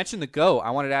 But I mentioned the GOAT. I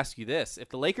wanted to ask you this. If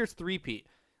the Lakers three-peat,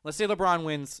 let's say LeBron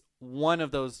wins one of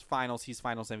those finals, he's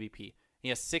finals MVP. He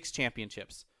has 6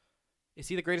 championships. Is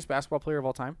he the greatest basketball player of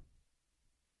all time?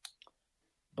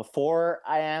 Before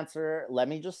I answer, let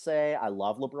me just say I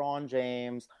love LeBron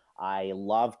James. I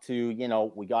love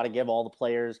to, we got to give all the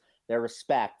players their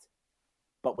respect.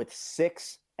 But with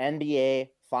 6 NBA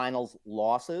Finals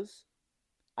losses,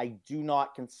 I do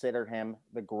not consider him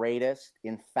the greatest.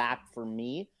 In fact, for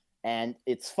me, and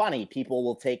it's funny, people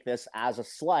will take this as a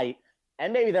slight,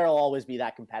 and maybe there'll always be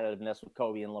that competitiveness with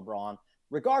Kobe and LeBron.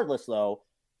 Regardless, though,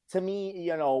 to me,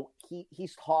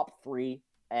 he's top 3,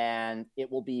 and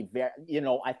it will be very,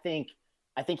 I think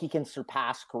he can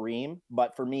surpass Kareem,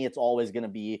 but for me, it's always going to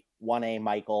be 1A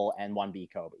Michael and 1B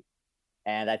Kobe.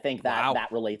 And I think that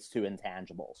relates to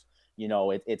intangibles.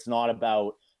 It's not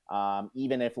about,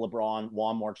 even if LeBron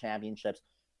won more championships,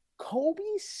 Kobe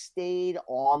stayed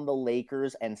on the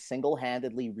Lakers and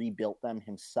single-handedly rebuilt them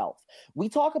himself. We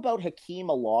talk about Hakeem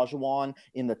Olajuwon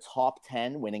in the top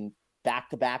 10 winning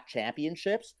back-to-back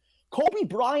championships. Kobe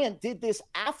Bryant did this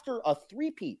after a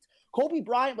three-peat. Kobe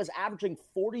Bryant was averaging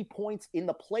 40 points in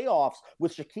the playoffs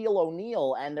with Shaquille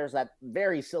O'Neal, and there's that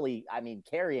very silly,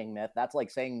 carrying myth. That's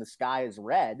like saying the sky is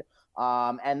red.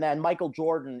 And then Michael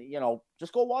Jordan,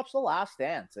 just go watch The Last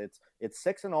Dance. It's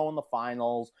 6-0 in the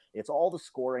finals. It's all the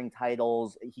scoring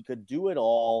titles. He could do it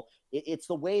all. It's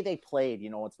the way they played.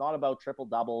 It's not about triple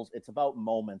doubles. It's about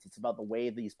moments. It's about the way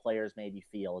these players made you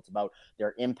feel. It's about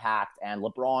their impact. And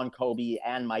LeBron, Kobe,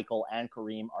 and Michael and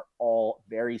Kareem are all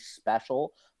very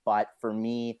special. But for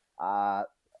me,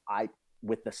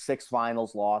 with the 6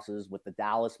 finals losses with the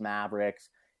Dallas Mavericks,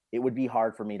 it would be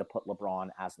hard for me to put LeBron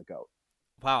as the GOAT.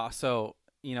 Wow. So,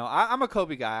 I'm a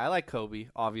Kobe guy. I like Kobe,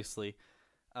 obviously.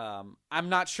 I'm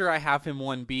not sure I have him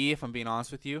 1B, if I'm being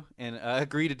honest with you, and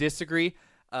agree to disagree.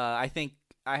 I think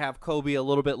I have Kobe a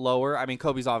little bit lower.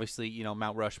 Kobe's obviously,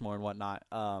 Mount Rushmore and whatnot.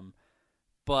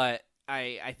 But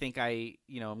I think I'm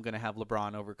going to have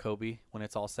LeBron over Kobe when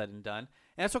it's all said and done.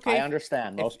 And that's okay. I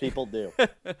understand. Most people do.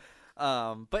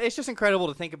 But it's just incredible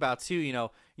to think about, too,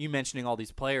 you mentioning all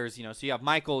these players, so you have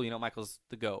Michael, Michael's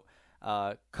the GOAT.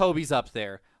 Kobe's up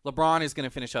there. LeBron is going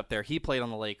to finish up there. He played on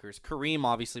the Lakers. Kareem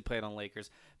obviously played on the Lakers.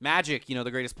 Magic,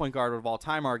 the greatest point guard of all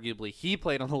time, arguably, he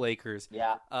played on the Lakers.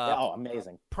 Yeah.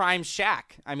 Amazing. Prime Shaq.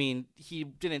 He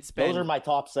didn't spend. Those are my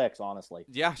top 6, honestly.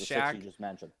 Yeah, the Shaq. 6 you just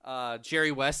mentioned.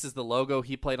 Jerry West is the logo.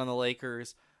 He played on the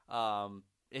Lakers.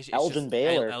 Elgin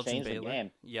Baylor changed the game.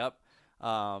 Yep.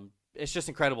 It's just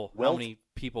incredible Wilt how many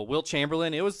people. Wilt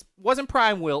Chamberlain, wasn't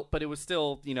prime Wilt, but it was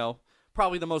still,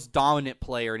 probably the most dominant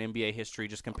player in NBA history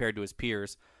just compared to his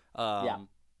peers.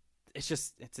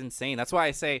 It's insane. That's why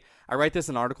I say I write this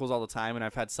in articles all the time, and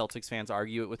I've had Celtics fans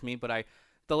argue it with me, but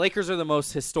the Lakers are the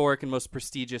most historic and most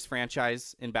prestigious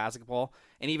franchise in basketball,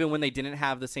 and even when they didn't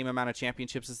have the same amount of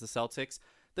championships as the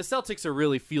Celtics are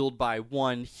really fueled by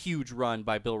one huge run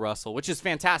by Bill Russell, which is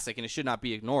fantastic, and it should not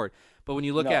be ignored. But when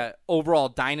you look at overall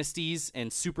dynasties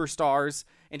and superstars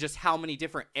and just how many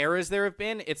different eras there have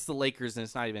been, it's the Lakers, and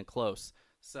it's not even close.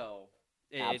 So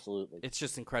absolutely, it's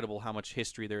just incredible how much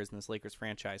history there is in this Lakers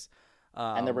franchise.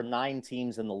 And there were 9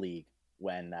 teams in the league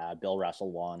when Bill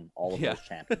Russell won all of those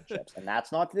championships. And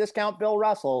that's not to discount Bill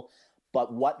Russell,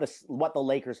 but what the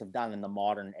Lakers have done in the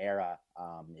modern era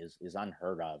is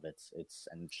unheard of.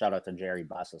 And shout out to Jerry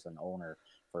Buss as an owner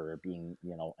for being,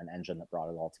 an engine that brought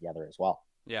it all together as well.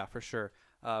 Yeah, for sure.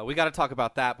 We got to talk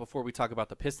about that before we talk about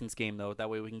the Pistons game, though. That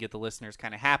way we can get the listeners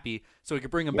kind of happy so we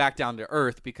can bring them back down to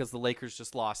earth, because the Lakers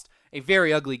just lost a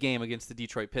very ugly game against the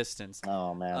Detroit Pistons.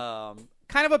 Oh, man.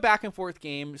 Kind of a back-and-forth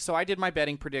game. So I did my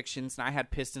betting predictions, and I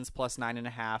had Pistons plus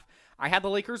 9.5. I had the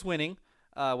Lakers winning,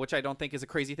 which I don't think is a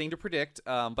crazy thing to predict,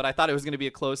 but I thought it was going to be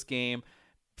a close game.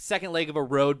 Second leg of a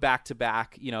road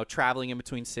back-to-back, traveling in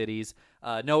between cities.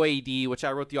 No AD, which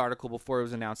I wrote the article before it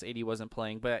was announced AD wasn't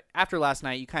playing. But after last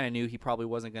night, you kind of knew he probably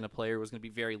wasn't going to play or was going to be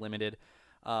very limited.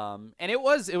 And it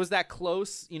was that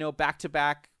close,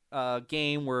 back-to-back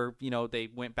game where, they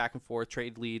went back and forth,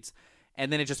 traded leads,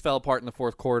 and then it just fell apart in the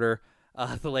fourth quarter.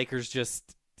 The Lakers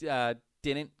just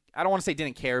didn't – I don't want to say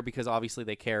didn't care, because obviously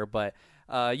they care, but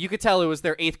you could tell it was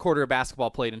their 8th quarter of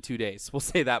basketball played in 2 days. We'll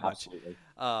say that much.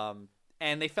 Absolutely.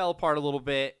 And they fell apart a little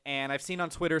bit, and I've seen on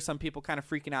Twitter some people kind of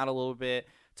freaking out a little bit,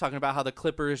 talking about how the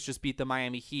Clippers just beat the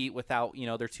Miami Heat without,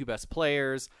 their 2 best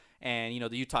players, and,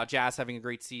 the Utah Jazz having a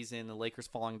great season, the Lakers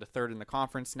falling to 3rd in the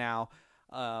conference now.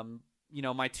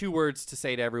 My 2 words to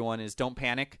say to everyone is don't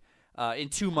panic. In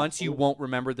 2 months, you won't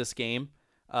remember this game.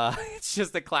 It's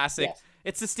just a classic. Yes.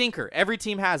 It's a stinker. Every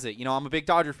team has it. I'm a big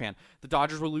Dodger fan. The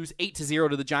Dodgers will lose 8-0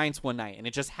 to the Giants one night, and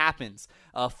it just happens.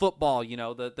 Football,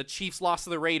 the Chiefs lost to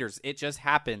the Raiders. It just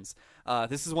happens.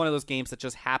 This is one of those games that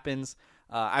just happens.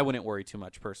 I wouldn't worry too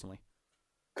much personally.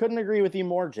 Couldn't agree with you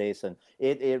more, Jason.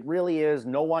 It really is.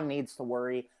 No one needs to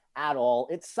worry at all.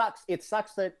 It sucks. It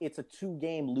sucks that it's a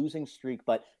 2-game losing streak,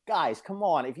 but guys, come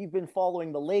on. If you've been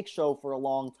following the Lake Show for a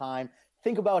long time,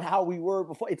 think about how we were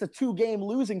before. It's a 2-game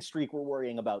losing streak we're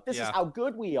worrying about. This is how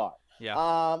good we are.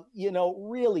 Yeah.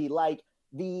 Really, like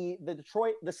the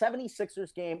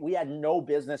 76ers game, we had no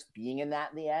business being in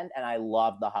that in the end, and I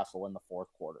loved the hustle in the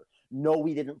fourth quarter. No,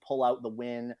 we didn't pull out the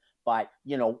win, but,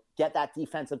 get that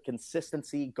defensive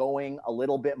consistency going a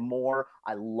little bit more.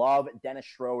 I love Dennis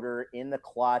Schroeder in the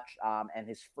clutch, and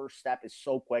his first step is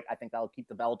so quick. I think that'll keep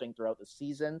developing throughout the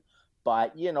season.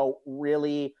 But,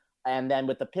 really – and then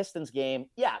with the Pistons game,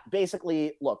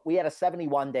 basically, look, we had a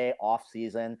 71-day off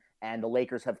season, and the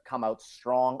Lakers have come out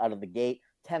strong out of the gate,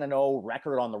 10-0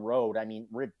 record on the road. I mean,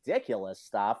 ridiculous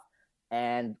stuff.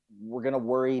 And we're going to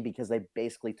worry because they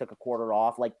basically took a quarter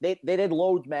off. Like they did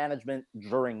load management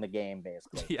during the game,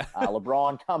 basically. Yeah.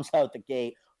 LeBron comes out the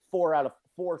gate, 4 out of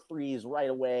 4 threes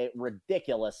right away,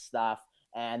 ridiculous stuff.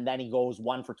 And then he goes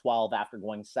 1 for 12 after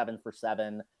going 7 for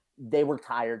 7. They were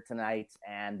tired tonight,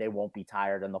 and they won't be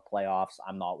tired in the playoffs.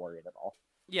 I'm not worried at all.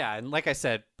 Yeah, and like I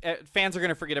said, fans are going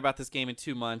to forget about this game in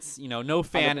 2 months. No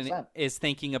fan 100%. Is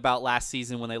thinking about last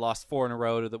season when they lost 4 in a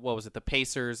row to the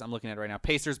Pacers. I'm looking at it right now.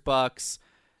 Pacers, Bucks,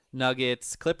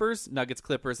 Nuggets, Clippers. Nuggets,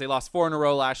 Clippers. They lost 4 in a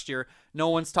row last year. No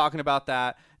one's talking about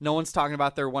that. No one's talking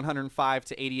about their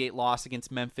 105-88 loss against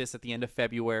Memphis at the end of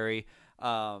February.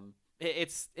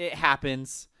 It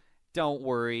happens. Don't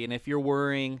worry. And if you're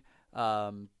worrying,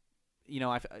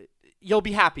 you'll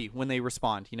be happy when they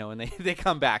respond, and they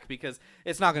come back, because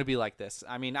it's not going to be like this.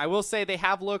 I mean, I will say they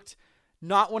have looked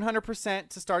not 100%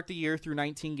 to start the year through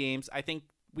 19 games. I think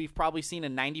we've probably seen a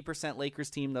 90% Lakers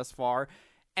team thus far,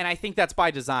 and I think that's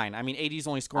by design. I mean, AD's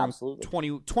only scoring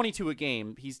 22 a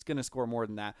game. He's going to score more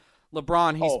than that.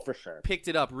 LeBron, he's for sure picked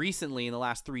it up recently in the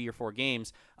last 3 or 4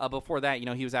 games. Before that,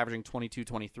 he was averaging 22,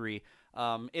 23.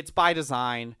 It's by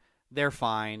design. They're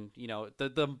fine.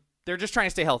 They're just trying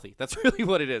to stay healthy. That's really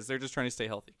what it is. They're just trying to stay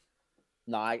healthy.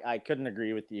 No, I couldn't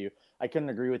agree with you. I couldn't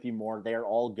agree with you more. They're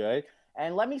all good.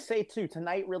 And let me say, too,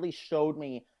 tonight really showed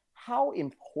me how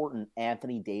important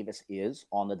Anthony Davis is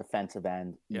on the defensive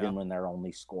end, even when they're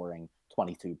only scoring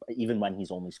 22, even when he's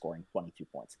only scoring 22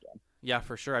 points a game. Yeah,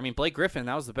 for sure. I mean, Blake Griffin,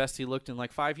 that was the best he looked in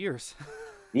like 5 years.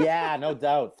 Yeah, no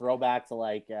doubt. Throwback to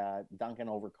like dunking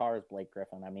over cars, Blake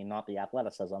Griffin. I mean, not the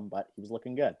athleticism, but he was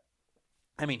looking good.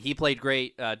 I mean, he played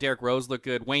great. Derrick Rose looked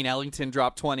good. Wayne Ellington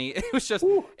dropped 20. It was just,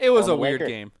 Ooh, it was a the weird Lakers.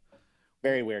 game.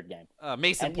 Very weird game.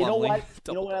 Mason And Plumlee. you know what? You know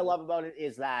double what I love about it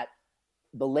is that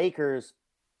the Lakers,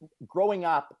 growing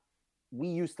up, we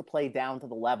used to play down to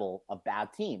the level of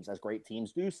bad teams, as great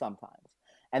teams do sometimes.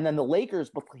 And then the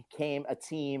Lakers became a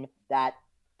team that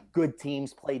good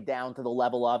teams played down to the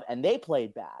level of, and they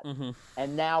played bad. Mm-hmm.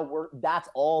 And now that's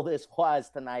all this was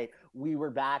tonight. We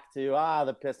were back to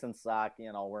the Pistons suck.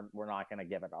 You know, we're not going to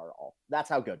give it our all. That's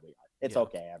how good we are. It's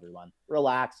okay, everyone.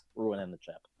 Relax. We're winning the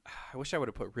chip. I wish I would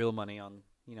have put real money on,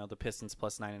 the Pistons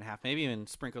plus 9.5. Maybe even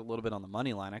sprinkled a little bit on the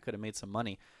money line. I could have made some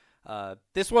money.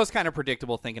 This was kind of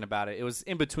predictable thinking about it. It was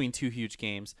in between two huge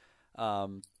games.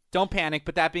 Don't panic.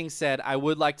 But that being said, I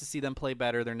would like to see them play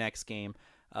better their next game.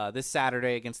 This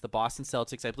Saturday against the Boston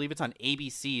Celtics. I believe it's on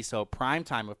ABC, so prime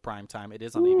time of prime time. It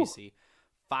is on ABC.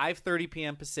 5:30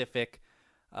 p.m. Pacific.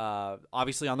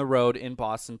 Obviously on the road in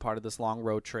Boston, part of this long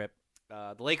road trip.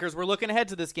 The Lakers were looking ahead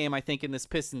to this game, I think, in this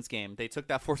Pistons game. They took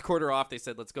that fourth quarter off. They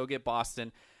said, let's go get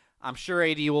Boston. I'm sure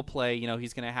AD will play.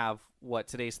 He's going to have,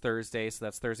 today's Thursday, so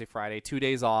that's Thursday, Friday, 2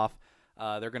 days off.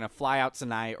 They're going to fly out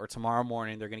tonight or tomorrow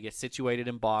morning. They're going to get situated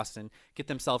in Boston, get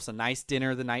themselves a nice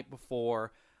dinner the night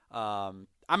before. I'm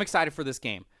excited for this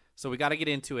game. So we got to get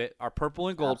into it. Our purple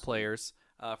and gold players,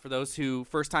 for those who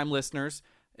first-time listeners,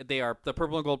 the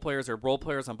purple and gold players are role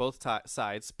players on both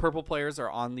sides. Purple players are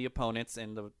on the opponents,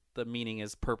 and the meaning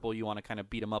is purple. You want to kind of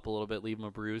beat them up a little bit, leave them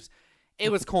a bruise.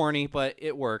 It was corny, but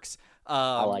it works.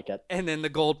 I like it. And then the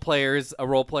gold players, a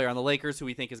role player on the Lakers who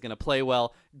we think is going to play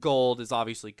well. Gold is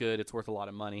obviously good. It's worth a lot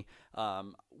of money.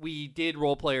 We did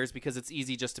role players because it's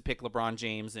easy just to pick LeBron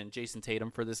James and Jason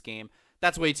Tatum for this game.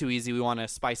 That's way too easy. We want to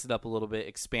spice it up a little bit,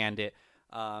 expand it.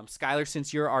 Skylar,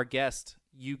 since you're our guest,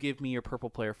 you give me your purple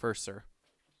player first, sir.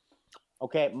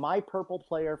 Okay, my purple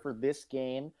player for this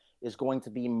game is going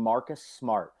to be Marcus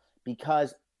Smart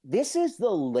because this is the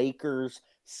Lakers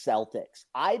Celtics.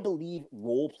 I believe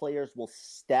role players will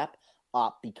step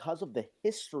up because of the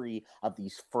history of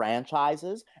these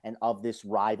franchises and of this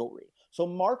rivalry. So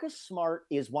Marcus Smart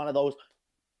is one of those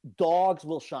dogs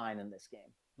will shine in this game.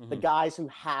 The guys who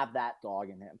have that dog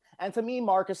in him. And to me,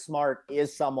 Marcus Smart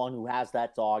is someone who has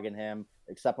that dog in him,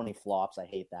 except when he flops. I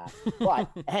hate that. But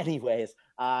anyways,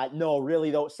 no, really,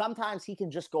 though, sometimes he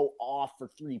can just go off for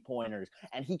three-pointers,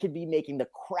 and he could be making the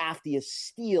craftiest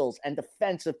steals and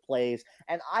defensive plays.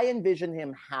 And I envision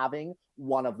him having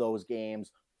one of those games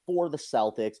for the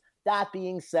Celtics. That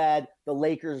being said, the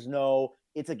Lakers know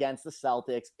it's against the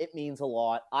Celtics. It means a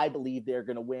lot. I believe they're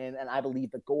going to win, and I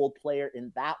believe the gold player in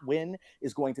that win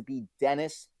is going to be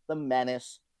Dennis the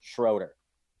Menace Schroeder.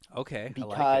 Okay.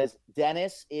 Because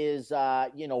Dennis is,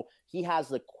 he has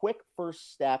the quick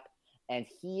first step, and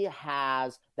he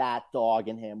has that dog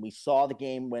in him. We saw the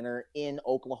game winner in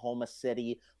Oklahoma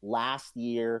City last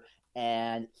year,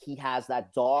 and he has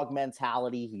that dog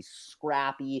mentality. He's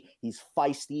scrappy. He's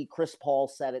feisty. Chris Paul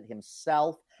said it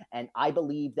himself. And I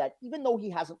believe that even though he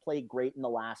hasn't played great in the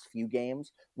last few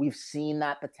games, we've seen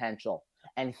that potential.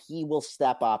 And he will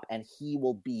step up, and he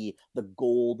will be the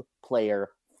gold player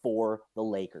for the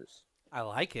Lakers. I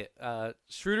like it.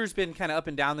 Schroeder's been kind of up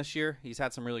and down this year. He's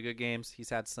had some really good games. He's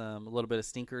had a little bit of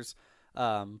stinkers.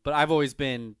 But I've always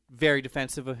been very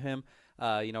defensive of him.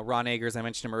 Ron Agers, I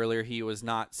mentioned him earlier. He was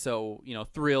not so,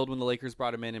 thrilled when the Lakers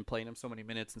brought him in and played him so many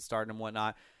minutes and started him and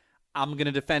whatnot. I'm going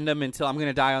to defend him until I'm going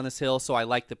to die on this hill, so I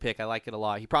like the pick. I like it a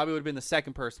lot. He probably would have been the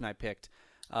second person I picked.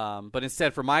 But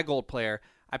instead, for my gold player,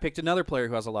 I picked another player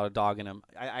who has a lot of dog in him.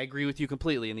 I agree with you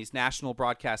completely. In these national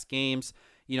broadcast games,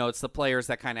 it's the players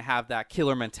that kind of have that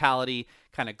killer mentality,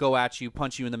 kind of go at you,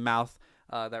 punch you in the mouth,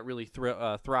 that really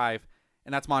thrive.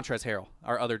 And that's Montrezl Harrell,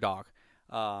 our other dog.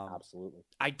 Absolutely.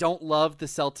 I don't love the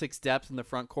Celtics' depth in the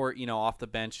front court, off the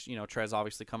bench. Trez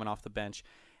obviously coming off the bench.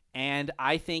 And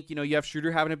I think, you have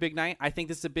Schroeder having a big night. I think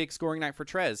this is a big scoring night for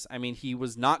Trez. I mean, he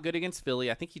was not good against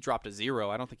Philly. I think he dropped a 0.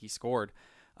 I don't think he scored.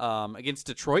 Against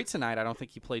Detroit tonight, I don't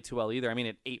think he played too well either. I mean,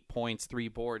 at 8 points, 3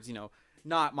 boards,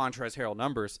 not Montrezl Harrell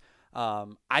numbers.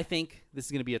 I think this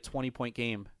is going to be a 20-point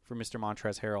game for Mr.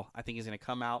 Montrezl Harrell. I think he's going to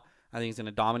come out. I think he's going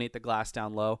to dominate the glass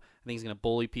down low. I think he's going to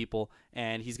bully people,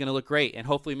 and he's going to look great. And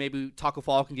hopefully maybe Taco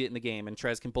Fall can get in the game, and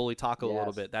Trez can bully Taco a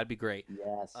little bit. That'd be great.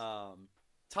 Yes.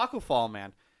 Taco Fall,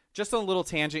 man. Just on a little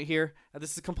tangent here.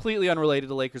 This is completely unrelated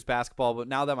to Lakers basketball, but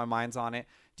now that my mind's on it,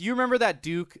 do you remember that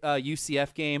Duke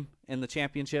UCF game in the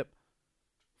championship?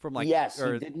 Yes,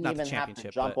 he didn't even have to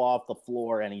jump off the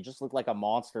floor, and he just looked like a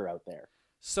monster out there.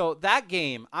 So that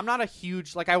game, I'm not a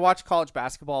huge, I watch college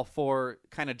basketball for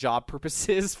kind of job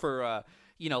purposes for,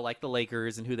 like the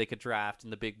Lakers and who they could draft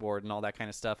and the big board and all that kind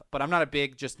of stuff. But I'm not a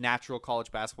big just natural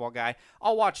college basketball guy.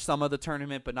 I'll watch some of the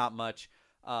tournament, but not much.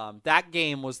 That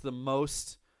game was the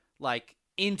most like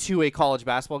into a college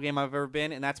basketball game I've ever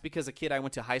been, and that's because a kid I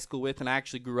went to high school with, and I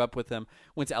actually grew up with him,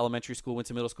 went to elementary school, went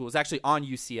to middle school, was actually on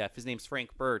UCF. His name's Frank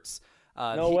Burtz.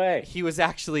 No way. He was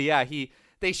actually,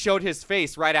 they showed his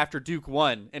face right after Duke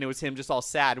won, and it was him just all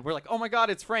sad. We're like, oh my God,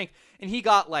 it's Frank. And he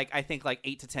got I think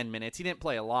 8 to 10 minutes. He didn't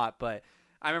play a lot, but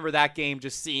I remember that game,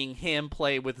 just seeing him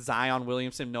play with Zion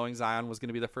Williamson, knowing Zion was going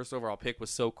to be the first overall pick was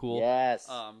so cool. Yes.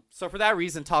 So for that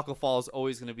reason, Taco Fall is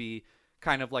always going to be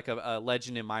kind of like a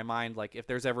legend in my mind. Like if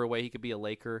there's ever a way he could be a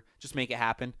Laker, just make it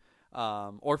happen.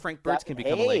 Or Frank Burtz can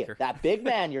become a Laker. That big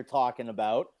man you're talking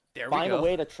about. Find a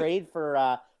way to trade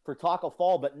for Taco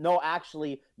Fall. But no,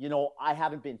 actually, I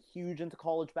haven't been huge into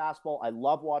college basketball. I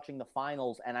love watching the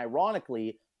finals. And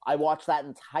ironically, I watched that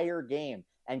entire game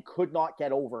and could not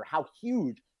get over how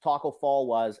huge Taco Fall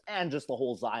was, and just the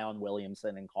whole Zion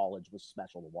Williamson in college was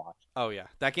special to watch. Oh, yeah.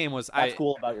 That game was... That's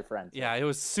cool about your friends. Yeah, it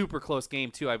was super close game,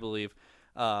 too, I believe.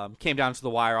 Came down to the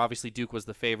wire. Obviously, Duke was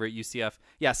the favorite. UCF,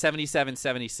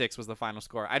 77-76 was the final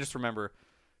score. I just remember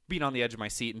being on the edge of my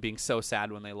seat and being so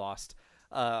sad when they lost.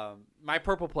 My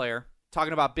purple player,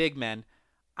 talking about big men,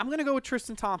 I'm going to go with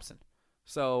Tristan Thompson.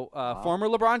 So, former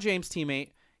LeBron James teammate.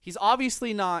 He's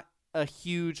obviously not a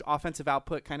huge offensive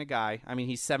output kind of guy. I mean,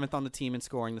 he's 7th on the team in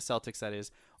scoring, the Celtics, that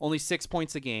is. Only 6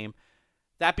 points a game.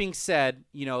 That being said,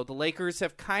 the Lakers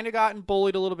have kind of gotten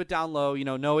bullied a little bit down low.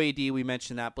 No AD, we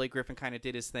mentioned that. Blake Griffin kind of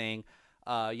did his thing.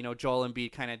 Joel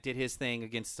Embiid kind of did his thing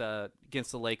against the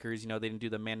Lakers. They didn't do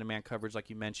the man-to-man coverage like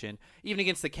you mentioned. Even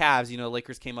against the Cavs, the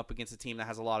Lakers came up against a team that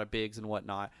has a lot of bigs and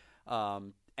whatnot.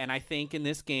 And I think in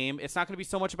this game, it's not going to be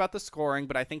so much about the scoring,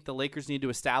 but I think the Lakers need to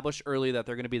establish early that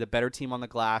they're going to be the better team on the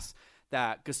glass,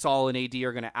 that Gasol and AD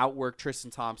are going to outwork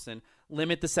Tristan Thompson,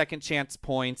 limit the second chance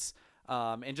points,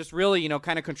 and just really,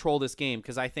 kind of control this game,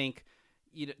 because I think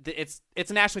it's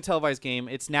a nationally televised game.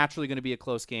 It's naturally going to be a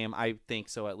close game. I think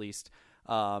so, at least.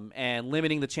 And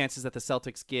limiting the chances that the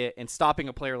Celtics get and stopping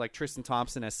a player like Tristan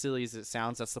Thompson, as silly as it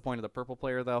sounds, that's the point of the purple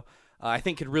player, though, I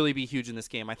think could really be huge in this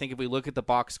game. I think if we look at the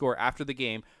box score after the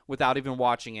game without even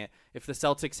watching it, if the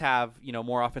Celtics have,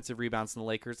 more offensive rebounds than the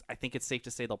Lakers, I think it's safe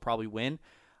to say they'll probably win.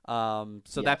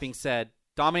 So That being said,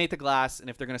 dominate the glass,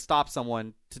 and if they're going to stop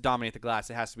someone to dominate the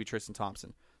glass, it has to be Tristan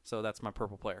Thompson. So that's my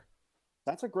purple player.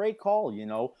 That's a great call.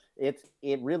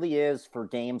 It really is, for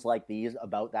games like these,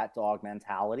 about that dog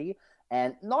mentality.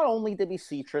 And not only did we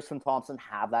see Tristan Thompson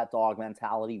have that dog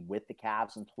mentality with the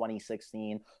Cavs in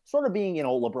 2016, sort of being,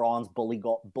 LeBron's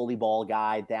bully ball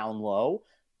guy down low,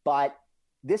 but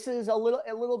this is a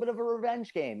little bit of a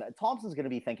revenge game. Thompson's going to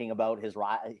be thinking about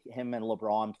him and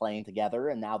LeBron playing together,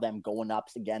 and now them going up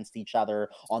against each other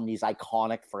on these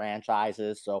iconic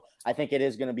franchises. So I think it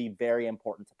is going to be very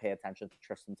important to pay attention to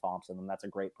Tristan Thompson, and that's a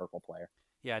great purple player.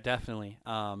 Yeah, definitely.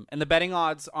 And the betting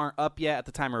odds aren't up yet at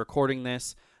the time of recording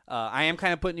this. I am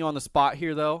kind of putting you on the spot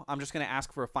here, though. I'm just going to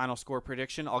ask for a final score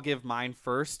prediction. I'll give mine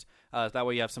first. That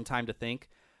way you have some time to think.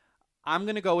 I'm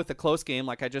going to go with a close game,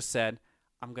 like I just said.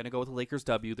 I'm going to go with the Lakers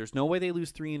W. There's no way they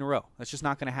lose 3 in a row. That's just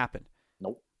not going to happen.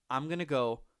 Nope. I'm going to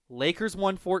go Lakers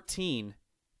 114,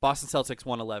 Boston Celtics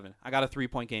 111. I got a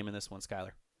 3-point game in this one,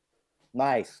 Skylar.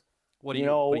 Nice. What are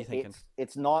you thinking?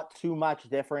 It's not too much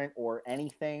different or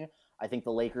anything. I think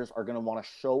the Lakers are going to want to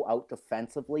show out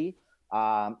defensively.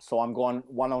 So I'm going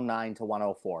 109 to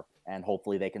 104, and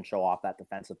hopefully they can show off that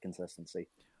defensive consistency.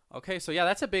 Okay, so yeah,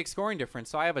 that's a big scoring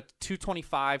difference. So I have a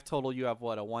 225 total. You have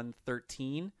what, a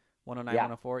 113? 109,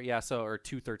 104? Yeah, or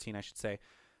 213, I should say.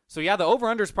 So yeah, the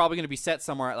over-under is probably going to be set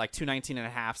somewhere at like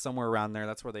 219.5, somewhere around there.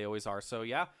 That's where they always are. So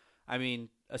yeah, I mean,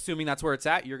 assuming that's where it's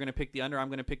at, you're going to pick the under, I'm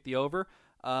going to pick the over.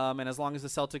 And as long as the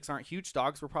Celtics aren't huge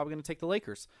dogs, we're probably going to take the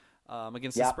Lakers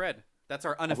against the spread. That's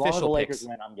our unofficial picks. As long as the Lakers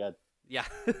win, I'm good. Yeah.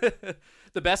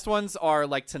 The best ones are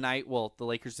like tonight. Well, the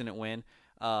Lakers didn't win.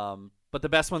 But the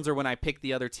best ones are when I pick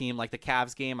the other team, like the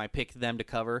Cavs game, I picked them to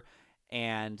cover,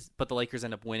 but the Lakers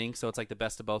end up winning. So it's like the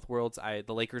best of both worlds.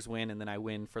 The Lakers win, and then I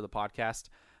win for the podcast.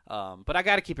 But I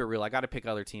got to keep it real. I got to pick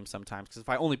other teams sometimes, because if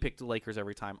I only picked the Lakers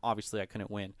every time, obviously I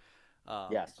couldn't win.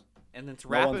 Yes. And then to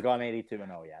wrap no one's gone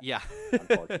 82-0 yet. Yeah.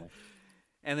 Unfortunately.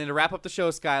 And then to wrap up the show,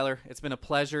 Skylar, it's been a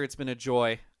pleasure. It's been a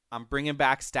joy. I'm bringing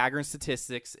back staggering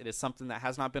statistics. It is something that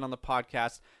has not been on the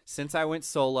podcast since I went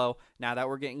solo. Now that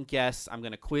we're getting guests, I'm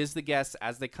going to quiz the guests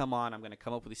as they come on. I'm going to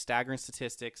come up with these staggering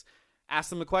statistics, ask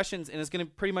them the questions, and it's going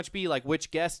to pretty much be like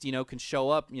which guest, can show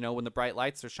up, when the bright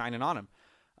lights are shining on them.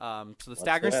 So the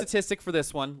staggering statistic for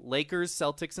this one, Lakers,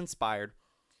 Celtics inspired.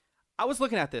 I was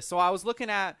looking at this. So I was looking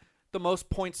at the most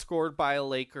points scored by a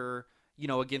Laker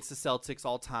against the Celtics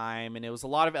all time, and it was a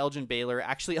lot of Elgin Baylor.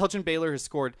 Actually, Elgin Baylor has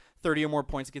scored 30 or more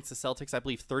points against the Celtics, I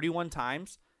believe 31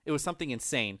 times. It was something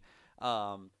insane.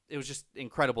 It was just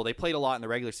incredible. They played a lot in the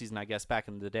regular season, I guess, back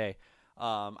in the day.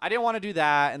 I didn't want to do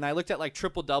that, and I looked at like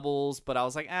triple doubles, but I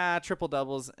was like, triple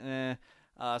doubles,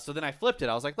 so then I flipped it.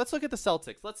 I was like, let's look at the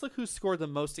Celtics. Let's look who scored the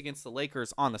most against the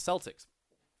Lakers on the Celtics.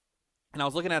 And I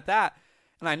was looking at that,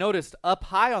 and I noticed up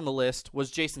high on the list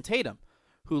was Jason Tatum,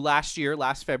 who last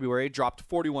February, dropped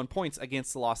 41 points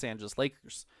against the Los Angeles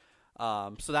Lakers.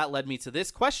 So that led me to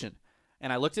this question.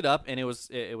 And I looked it up, and it was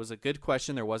a good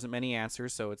question. There wasn't many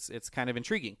answers, so it's kind of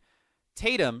intriguing.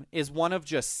 Tatum is one of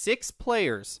just 6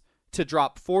 players to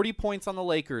drop 40 points on the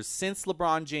Lakers since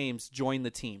LeBron James joined the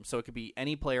team. So it could be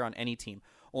any player on any team.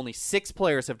 Only 6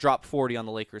 players have dropped 40 on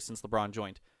the Lakers since LeBron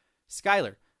joined.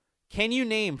 Skylar, can you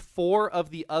name 4 of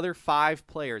the other 5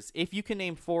 players? If you can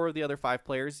name 4 of the other 5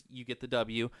 players, you get the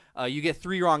W. You get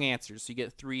 3 wrong answers. So you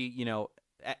get 3,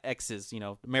 X's,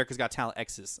 America's Got Talent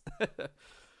X's.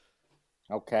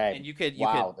 Okay. And you could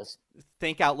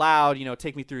think out loud,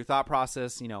 take me through your thought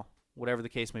process, whatever the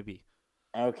case may be.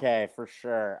 Okay, for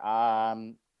sure.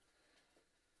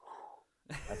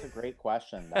 That's a great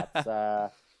question.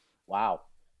 That's wow,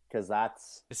 because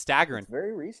it's staggering. It's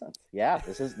very recent. Yeah,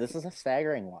 this is a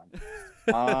staggering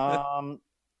one.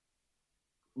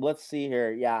 Let's see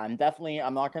here. Yeah, I'm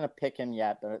not going to pick him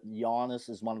yet, but Giannis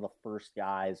is one of the first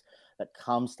guys that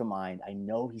comes to mind. I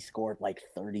know he scored like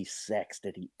 36.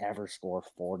 Did he ever score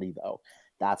 40 though?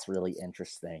 That's really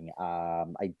interesting.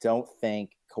 I don't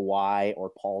think Kawhi or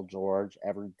Paul George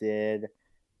ever did.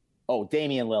 Oh,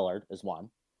 Damian Lillard is one.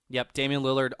 Yep, Damian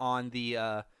Lillard on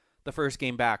the first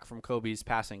game back from Kobe's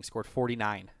passing scored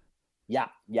 49. Yeah,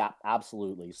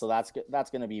 absolutely. So that's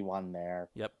going to be one there.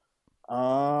 Yep.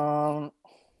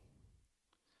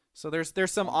 So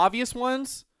there's some obvious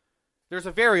ones. There's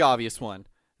a very obvious one.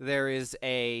 There is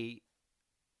and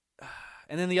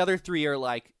then the other 3 are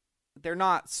like, they're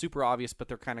not super obvious, but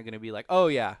they're kind of going to be like, oh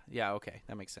yeah, okay,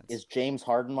 that makes sense. Is James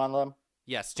Harden one of them?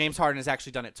 Yes, James Harden has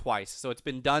actually done it twice. So it's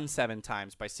been done 7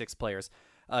 times by 6 players.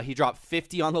 He dropped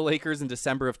 50 on the Lakers in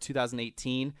December of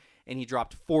 2018, and he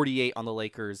dropped 48 on the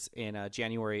Lakers in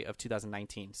January of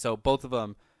 2019. So both of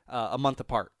them a month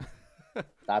apart.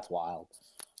 That's wild.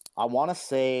 I want to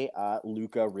say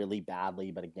Luka really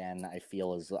badly, but again, I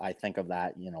think of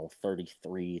that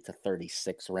 33 to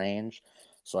 36 range,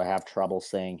 so I have trouble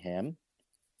saying him.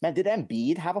 Man, did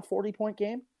Embiid have a 40-point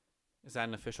game? Is that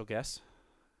an official guess?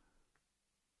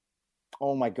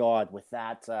 Oh my God, with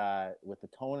that, with the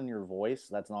tone in your voice,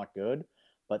 that's not good.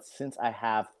 But since I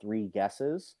have 3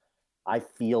 guesses, I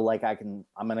feel like I'm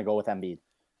going to go with Embiid.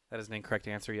 That is an incorrect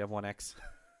answer. You have 1 X.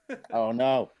 Oh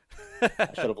no. I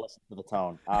should have listened to the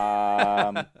tone.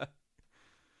 I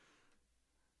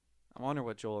wonder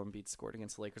what Joel Embiid scored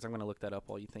against the Lakers. I'm going to look that up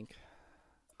while you think.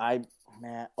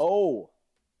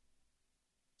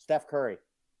 Steph Curry.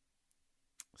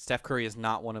 Steph Curry is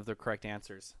not one of the correct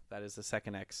answers. That is the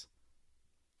second X.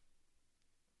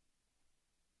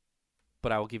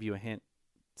 But I will give you a hint.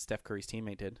 Steph Curry's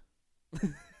teammate did.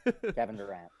 Kevin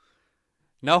Durant.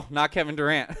 No, not Kevin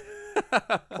Durant.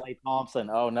 Klay Thompson.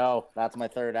 Oh no, that's my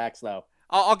third X though.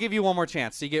 I'll give you one more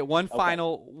chance. So you get one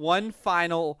final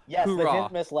Yes, hoorah. the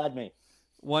hint misled me.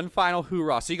 One final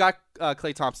hoorah. So you got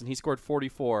Klay Thompson. He scored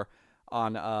 44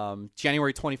 on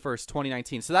January 21st,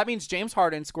 2019. So that means James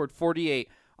Harden scored 48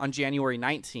 on January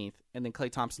 19th, and then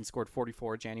Klay Thompson scored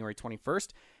 44 January 21st.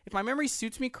 If my memory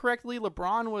suits me correctly,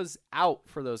 LeBron was out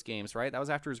for those games, right? That was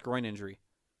after his groin injury,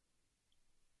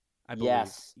 I believe.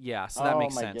 Yes. Yeah, so that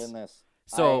makes sense. Oh, my goodness.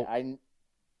 So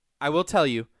I will tell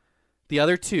you, the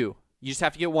other 2, you just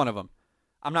have to get one of them.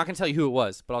 I'm not going to tell you who it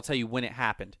was, but I'll tell you when it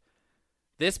happened.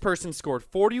 This person scored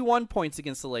 41 points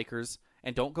against the Lakers,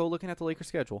 and don't go looking at the Lakers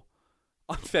schedule,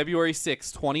 on February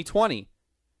 6, 2020.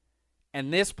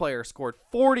 And this player scored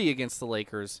 40 against the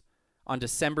Lakers on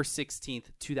December 16th,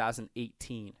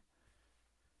 2018.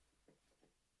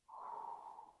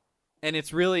 And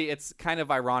it's kind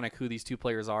of ironic who these 2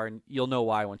 players are, and you'll know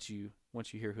why once you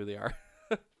hear who they are.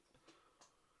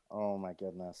 Oh my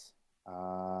goodness.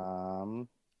 I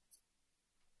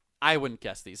wouldn't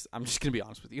guess these. I'm just going to be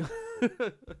honest with you.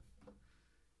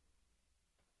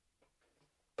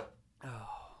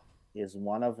 Is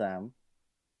one of them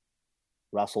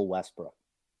Russell Westbrook?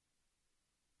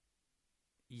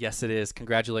 Yes, it is.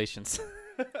 Congratulations.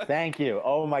 Thank you.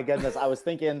 Oh my goodness. I was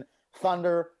thinking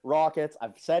Thunder, Rockets.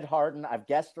 I've said Harden. I've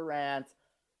guessed Durant.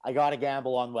 I got to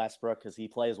gamble on Westbrook because he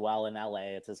plays well in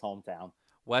LA. It's his hometown.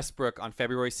 Westbrook on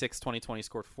February 6, 2020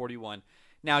 scored 41.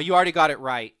 Now, you already got it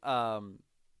right.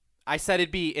 I said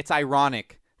it's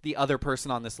ironic, the other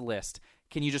person on this list.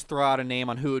 Can you just throw out a name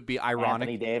on who would be ironic?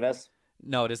 Anthony Davis.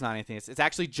 No, it is not anything. It's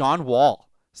actually John Wall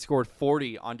scored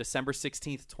 40 on December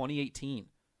 16th, 2018.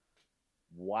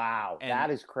 Wow, that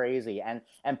is crazy.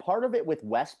 And part of it with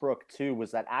Westbrook too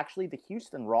was that actually the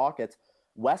Houston Rockets,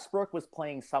 Westbrook was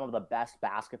playing some of the best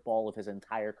basketball of his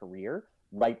entire career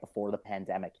right before the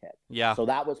pandemic hit. Yeah. So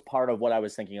that was part of what I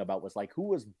was thinking about, was like, who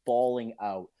was balling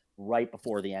out right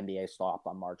before the NBA stopped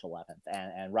on March 11th.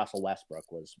 And Russell Westbrook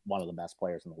was one of the best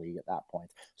players in the league at that point.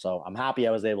 So I'm happy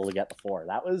I was able to get the 4.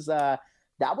 That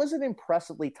was an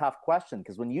impressively tough question,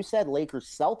 because when you said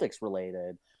Lakers Celtics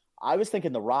related, I was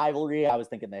thinking the rivalry. I was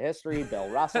thinking the history. Bill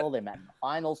Russell, they met in the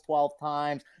finals 12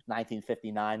 times.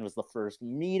 1959 was the first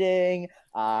meeting.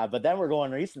 But then we're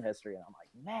going recent history, and I'm like,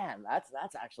 man,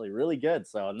 that's actually really good.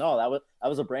 So no, that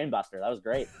was a brain buster. That was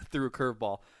great. Threw a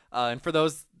curveball. And for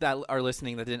those that are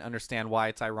listening that didn't understand why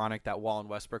it's ironic that Wall and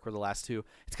Westbrook were the last two,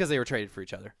 it's because they were traded for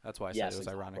each other. That's why I said it was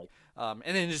ironic. And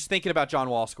then just thinking about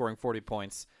John Wall scoring 40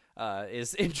 points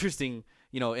is interesting,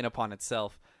 in upon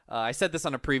itself. I said this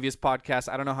on a previous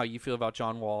podcast. I don't know how you feel about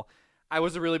John Wall. I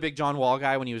was a really big John Wall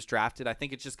guy when he was drafted. I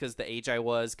think it's just because the age I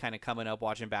was kind of coming up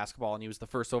watching basketball, and he was the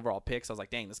first overall pick. So I was like,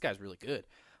 dang, this guy's really good.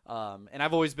 And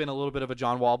I've always been a little bit of a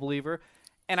John Wall believer.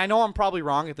 And I know I'm probably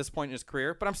wrong at this point in his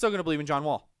career, but I'm still going to believe in John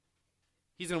Wall.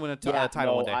 He's going to win a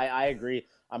title one day. I agree.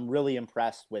 I'm really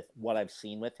impressed with what I've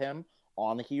seen with him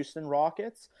on the Houston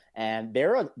Rockets. And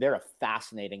they're a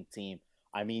fascinating team.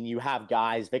 I mean, you have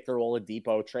guys, Victor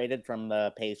Oladipo traded from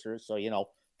the Pacers, so,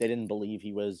 they didn't believe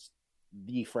he was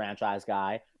the franchise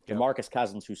guy. Yep. DeMarcus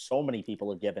Cousins, who so many people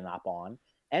have given up on,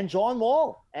 and John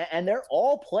Wall. And they're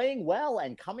all playing well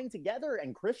and coming together,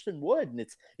 and Christian Wood. And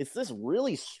it's this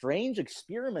really strange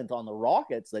experiment on the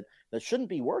Rockets that shouldn't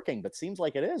be working, but seems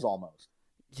like it is almost.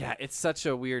 Yeah, it's such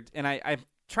a weird – and I'm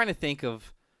trying to think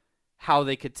of how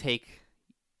they could take,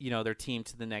 their team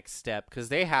to the next step, because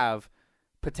they have –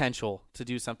 potential to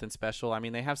do something special. I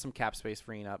mean, they have some cap space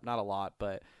freeing up, not a lot,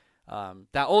 but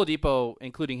that Oladipo,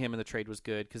 including him in the trade, was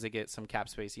good because they get some cap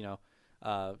space,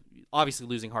 obviously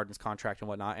losing Harden's contract and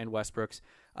whatnot, and Westbrook's.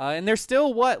 And they're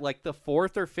still like the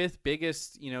 4th or 5th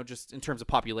biggest, just in terms of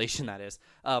population, that is,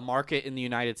 market in the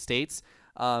United States.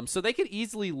 So they could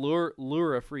easily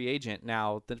lure a free agent.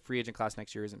 Now, the free agent class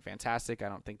next year isn't fantastic. I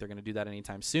don't think they're going to do that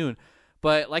anytime soon.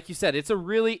 But like you said, it's a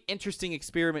really interesting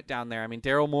experiment down there. I mean,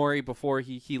 Daryl Morey, before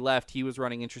he left, he was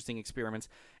running interesting experiments,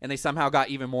 and they somehow got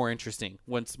even more interesting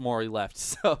once Morey left.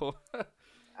 So,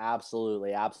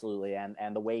 absolutely.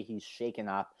 And the way he's shaken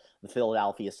up the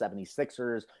Philadelphia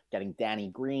 76ers, getting Danny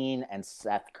Green and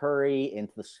Seth Curry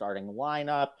into the starting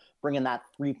lineup, bringing that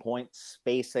 3-point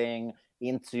spacing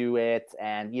into it.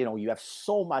 And, you have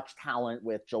so much talent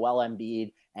with Joel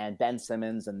Embiid and Ben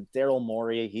Simmons and Daryl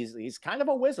Morey. He's kind of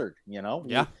a wizard,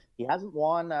 Yeah. He hasn't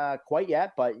won quite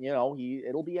yet, but,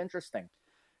 it'll be interesting.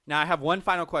 Now, I have one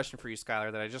final question for you,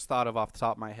 Skylar, that I just thought of off the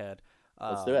top of my head.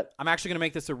 Let's do it. I'm actually going to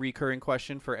make this a recurring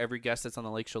question for every guest that's on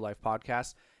the Lake Show Life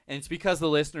podcast. And it's because the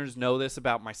listeners know this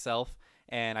about myself,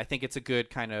 and I think it's a good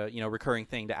kind of, recurring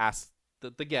thing to ask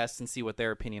the guests and see what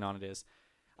their opinion on it is.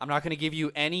 I'm not going to give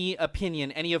you any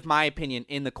of my opinion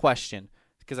in the question,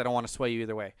 because I don't want to sway you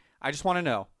either way. I just want to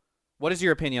know, what is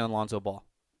your opinion on Lonzo Ball?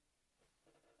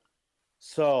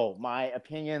 So my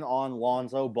opinion on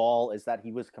Lonzo Ball is that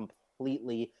he was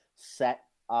completely set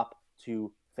up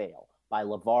to fail by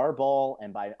LeVar Ball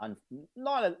and by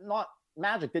not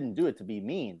Magic didn't do it to be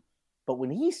mean, but when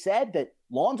he said that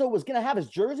Lonzo was going to have his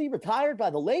jersey retired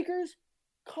by the Lakers,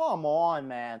 come on,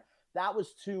 man. That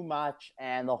was too much,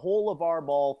 and the whole LeVar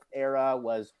Ball era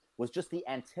was just the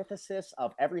antithesis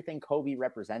of everything Kobe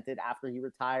represented after he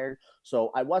retired.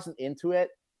 So I wasn't into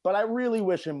it, but I really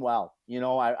wish him well.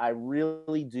 I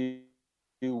really do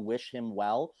wish him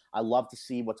well. I love to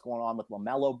see what's going on with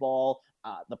LaMelo Ball,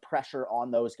 the pressure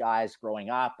on those guys growing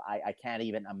up. I can't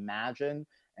even imagine.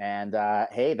 And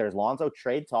hey, there's Lonzo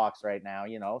trade talks right now,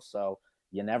 so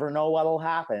you never know what'll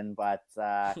happen, but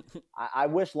I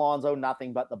wish Lonzo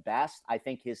nothing but the best. I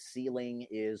think his ceiling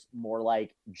is more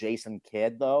like Jason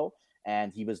Kidd, though,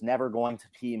 and he was never going to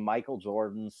be Michael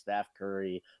Jordan, Steph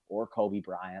Curry, or Kobe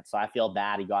Bryant. So I feel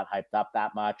bad he got hyped up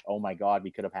that much. Oh, my God,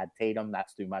 we could have had Tatum.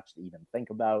 That's too much to even think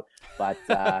about. But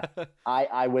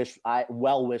I wish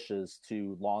well wishes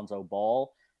to Lonzo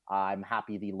Ball. I'm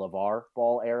happy the LeVar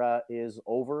Ball era is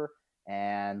over.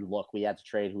 And look, we had to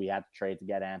trade who we had to trade to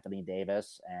get Anthony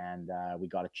Davis, and we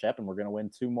got a chip, and we're going to win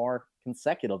 2 more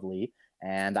consecutively.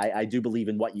 And I do believe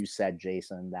in what you said,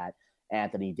 Jason, that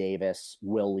Anthony Davis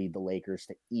will lead the Lakers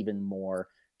to even more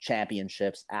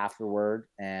championships afterward.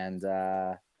 And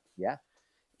yeah.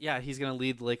 Yeah, he's going to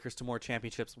lead the Lakers to more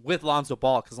championships with Lonzo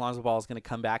Ball, because Lonzo Ball is going to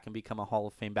come back and become a Hall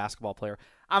of Fame basketball player.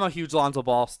 I'm a huge Lonzo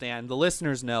Ball stan. The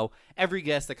listeners know. Every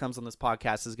guest that comes on this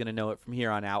podcast is going to know it from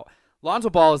here on out. Lonzo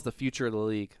Ball is the future of the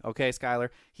league. Okay, Skylar?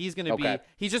 He's going to be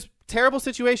 – he's just terrible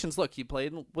situations. Look, he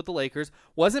played with the Lakers.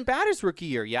 Wasn't bad his rookie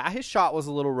year. Yeah, his shot was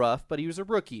a little rough, but he was a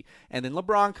rookie. And then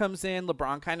LeBron comes in.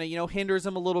 LeBron kind of, hinders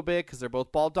him a little bit because they're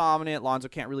both ball dominant. Lonzo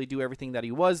can't really do everything that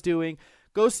he was doing.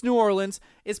 Goes to New Orleans,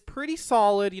 is pretty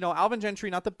solid. Alvin Gentry,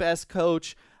 not the best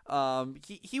coach.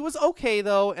 He was okay,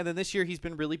 though, and then this year he's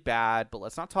been really bad, but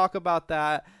let's not talk about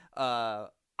that.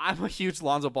 I'm a huge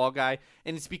Lonzo Ball guy,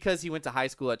 and it's because he went to high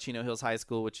school at Chino Hills High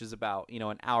School, which is about,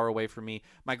 an hour away from me.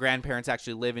 My grandparents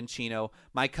actually live in Chino.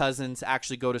 My cousins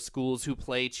actually go to schools who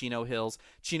play Chino Hills.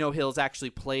 Chino Hills actually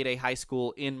played a high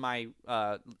school in my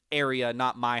area,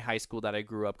 not my high school that I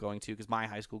grew up going to, because my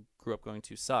high school grew up going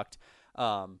to sucked.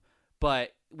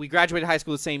 But we graduated high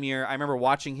school the same year. I remember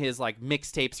watching his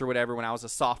mixtapes or whatever when I was a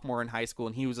sophomore in high school,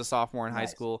 and he was a sophomore in high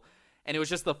school. And it was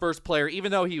just the first player,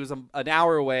 even though he was an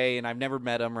hour away and I've never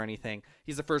met him or anything,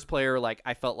 he's the first player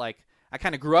I felt like I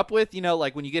kind of grew up with,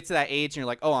 when you get to that age and you're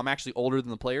like, oh, I'm actually older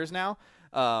than the players now.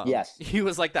 Yes. He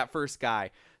was like that first guy.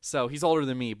 So he's older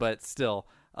than me, but still.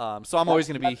 So I'm always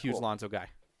going to be a huge Lonzo guy.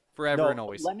 Forever and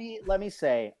always. Let me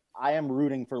say, I am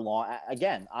rooting for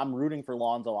I'm rooting for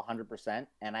Lonzo 100%,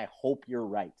 and I hope you're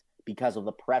right because of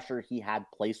the pressure he had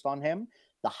placed on him.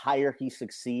 The higher he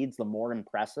succeeds, the more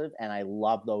impressive, and I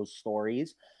love those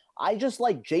stories. I just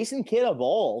like Jason Kidd of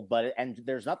all, and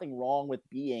there's nothing wrong with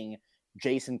being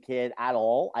Jason Kidd at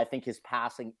all. I think his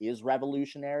passing is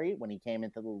revolutionary. When he came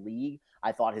into the league,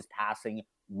 I thought his passing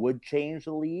would change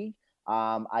the league.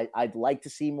 I'd like to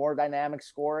see more dynamic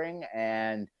scoring,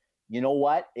 and you know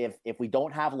what? If we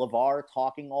don't have LeVar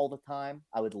talking all the time,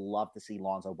 I would love to see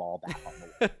Lonzo Ball back on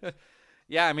the Lakers.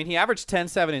 Yeah, I mean, he averaged 10,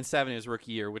 7, and 7 his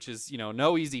rookie year, which is,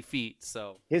 no easy feat.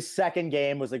 So his second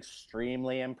game was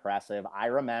extremely impressive. I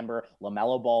remember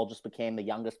LaMelo Ball just became the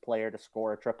youngest player to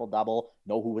score a triple-double.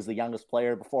 Know who was the youngest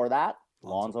player before that?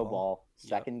 Lonzo Ball.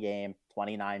 Second game,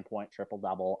 29-point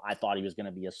triple-double. I thought he was going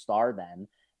to be a star then,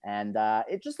 and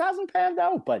it just hasn't panned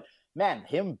out. But, man,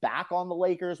 him back on the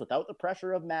Lakers without the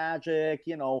pressure of Magic,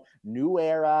 new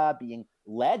era, being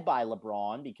led by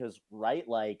LeBron because, right,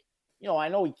 I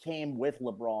know he came with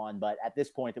LeBron, but at this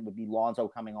point it would be Lonzo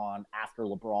coming on after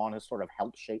LeBron has sort of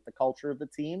helped shape the culture of the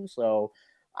team. So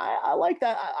I like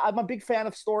that. I'm a big fan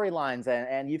of storylines,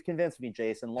 and you've convinced me,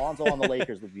 Jason. Lonzo on the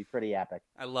Lakers would be pretty epic.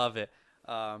 I love it.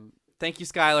 Thank you,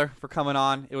 Skylar, for coming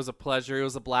on. It was a pleasure. It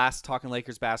was a blast talking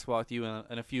Lakers basketball with you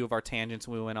and a few of our tangents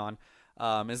we went on.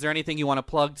 Is there anything you want to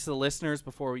plug to the listeners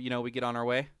before we get on our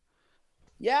way?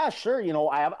 Yeah, sure.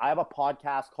 I have a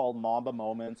podcast called Mamba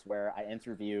Moments where I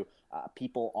interview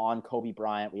people on Kobe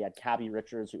Bryant. We had Cabby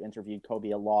Richards, who interviewed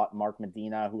Kobe a lot, Mark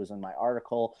Medina, who was in my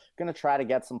article. Going to try to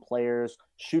get some players.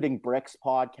 Shooting Bricks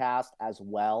podcast as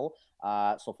well.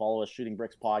 So follow us, Shooting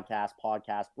Bricks podcast,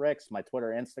 Podcast Bricks. My Twitter,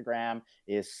 Instagram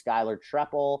is Skylar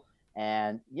Treppel.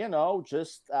 And,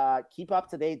 just keep up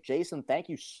to date. Jason, thank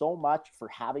you so much for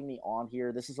having me on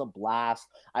here. This is a blast.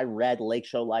 I read Lake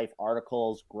Show Life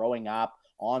articles growing up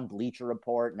on Bleacher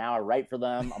Report. Now I write for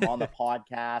them. I'm on the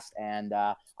podcast, and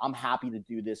I'm happy to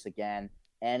do this again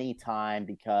anytime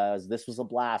because this was a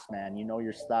blast, man. You know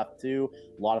your stuff too.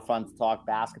 A lot of fun to talk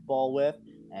basketball with,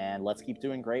 and let's keep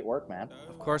doing great work, man.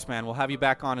 Of course, man. We'll have you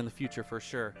back on in the future for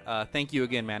sure. Thank you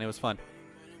again, man. It was fun.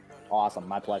 Awesome.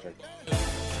 My pleasure.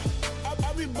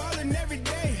 I be ballin' every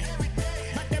day.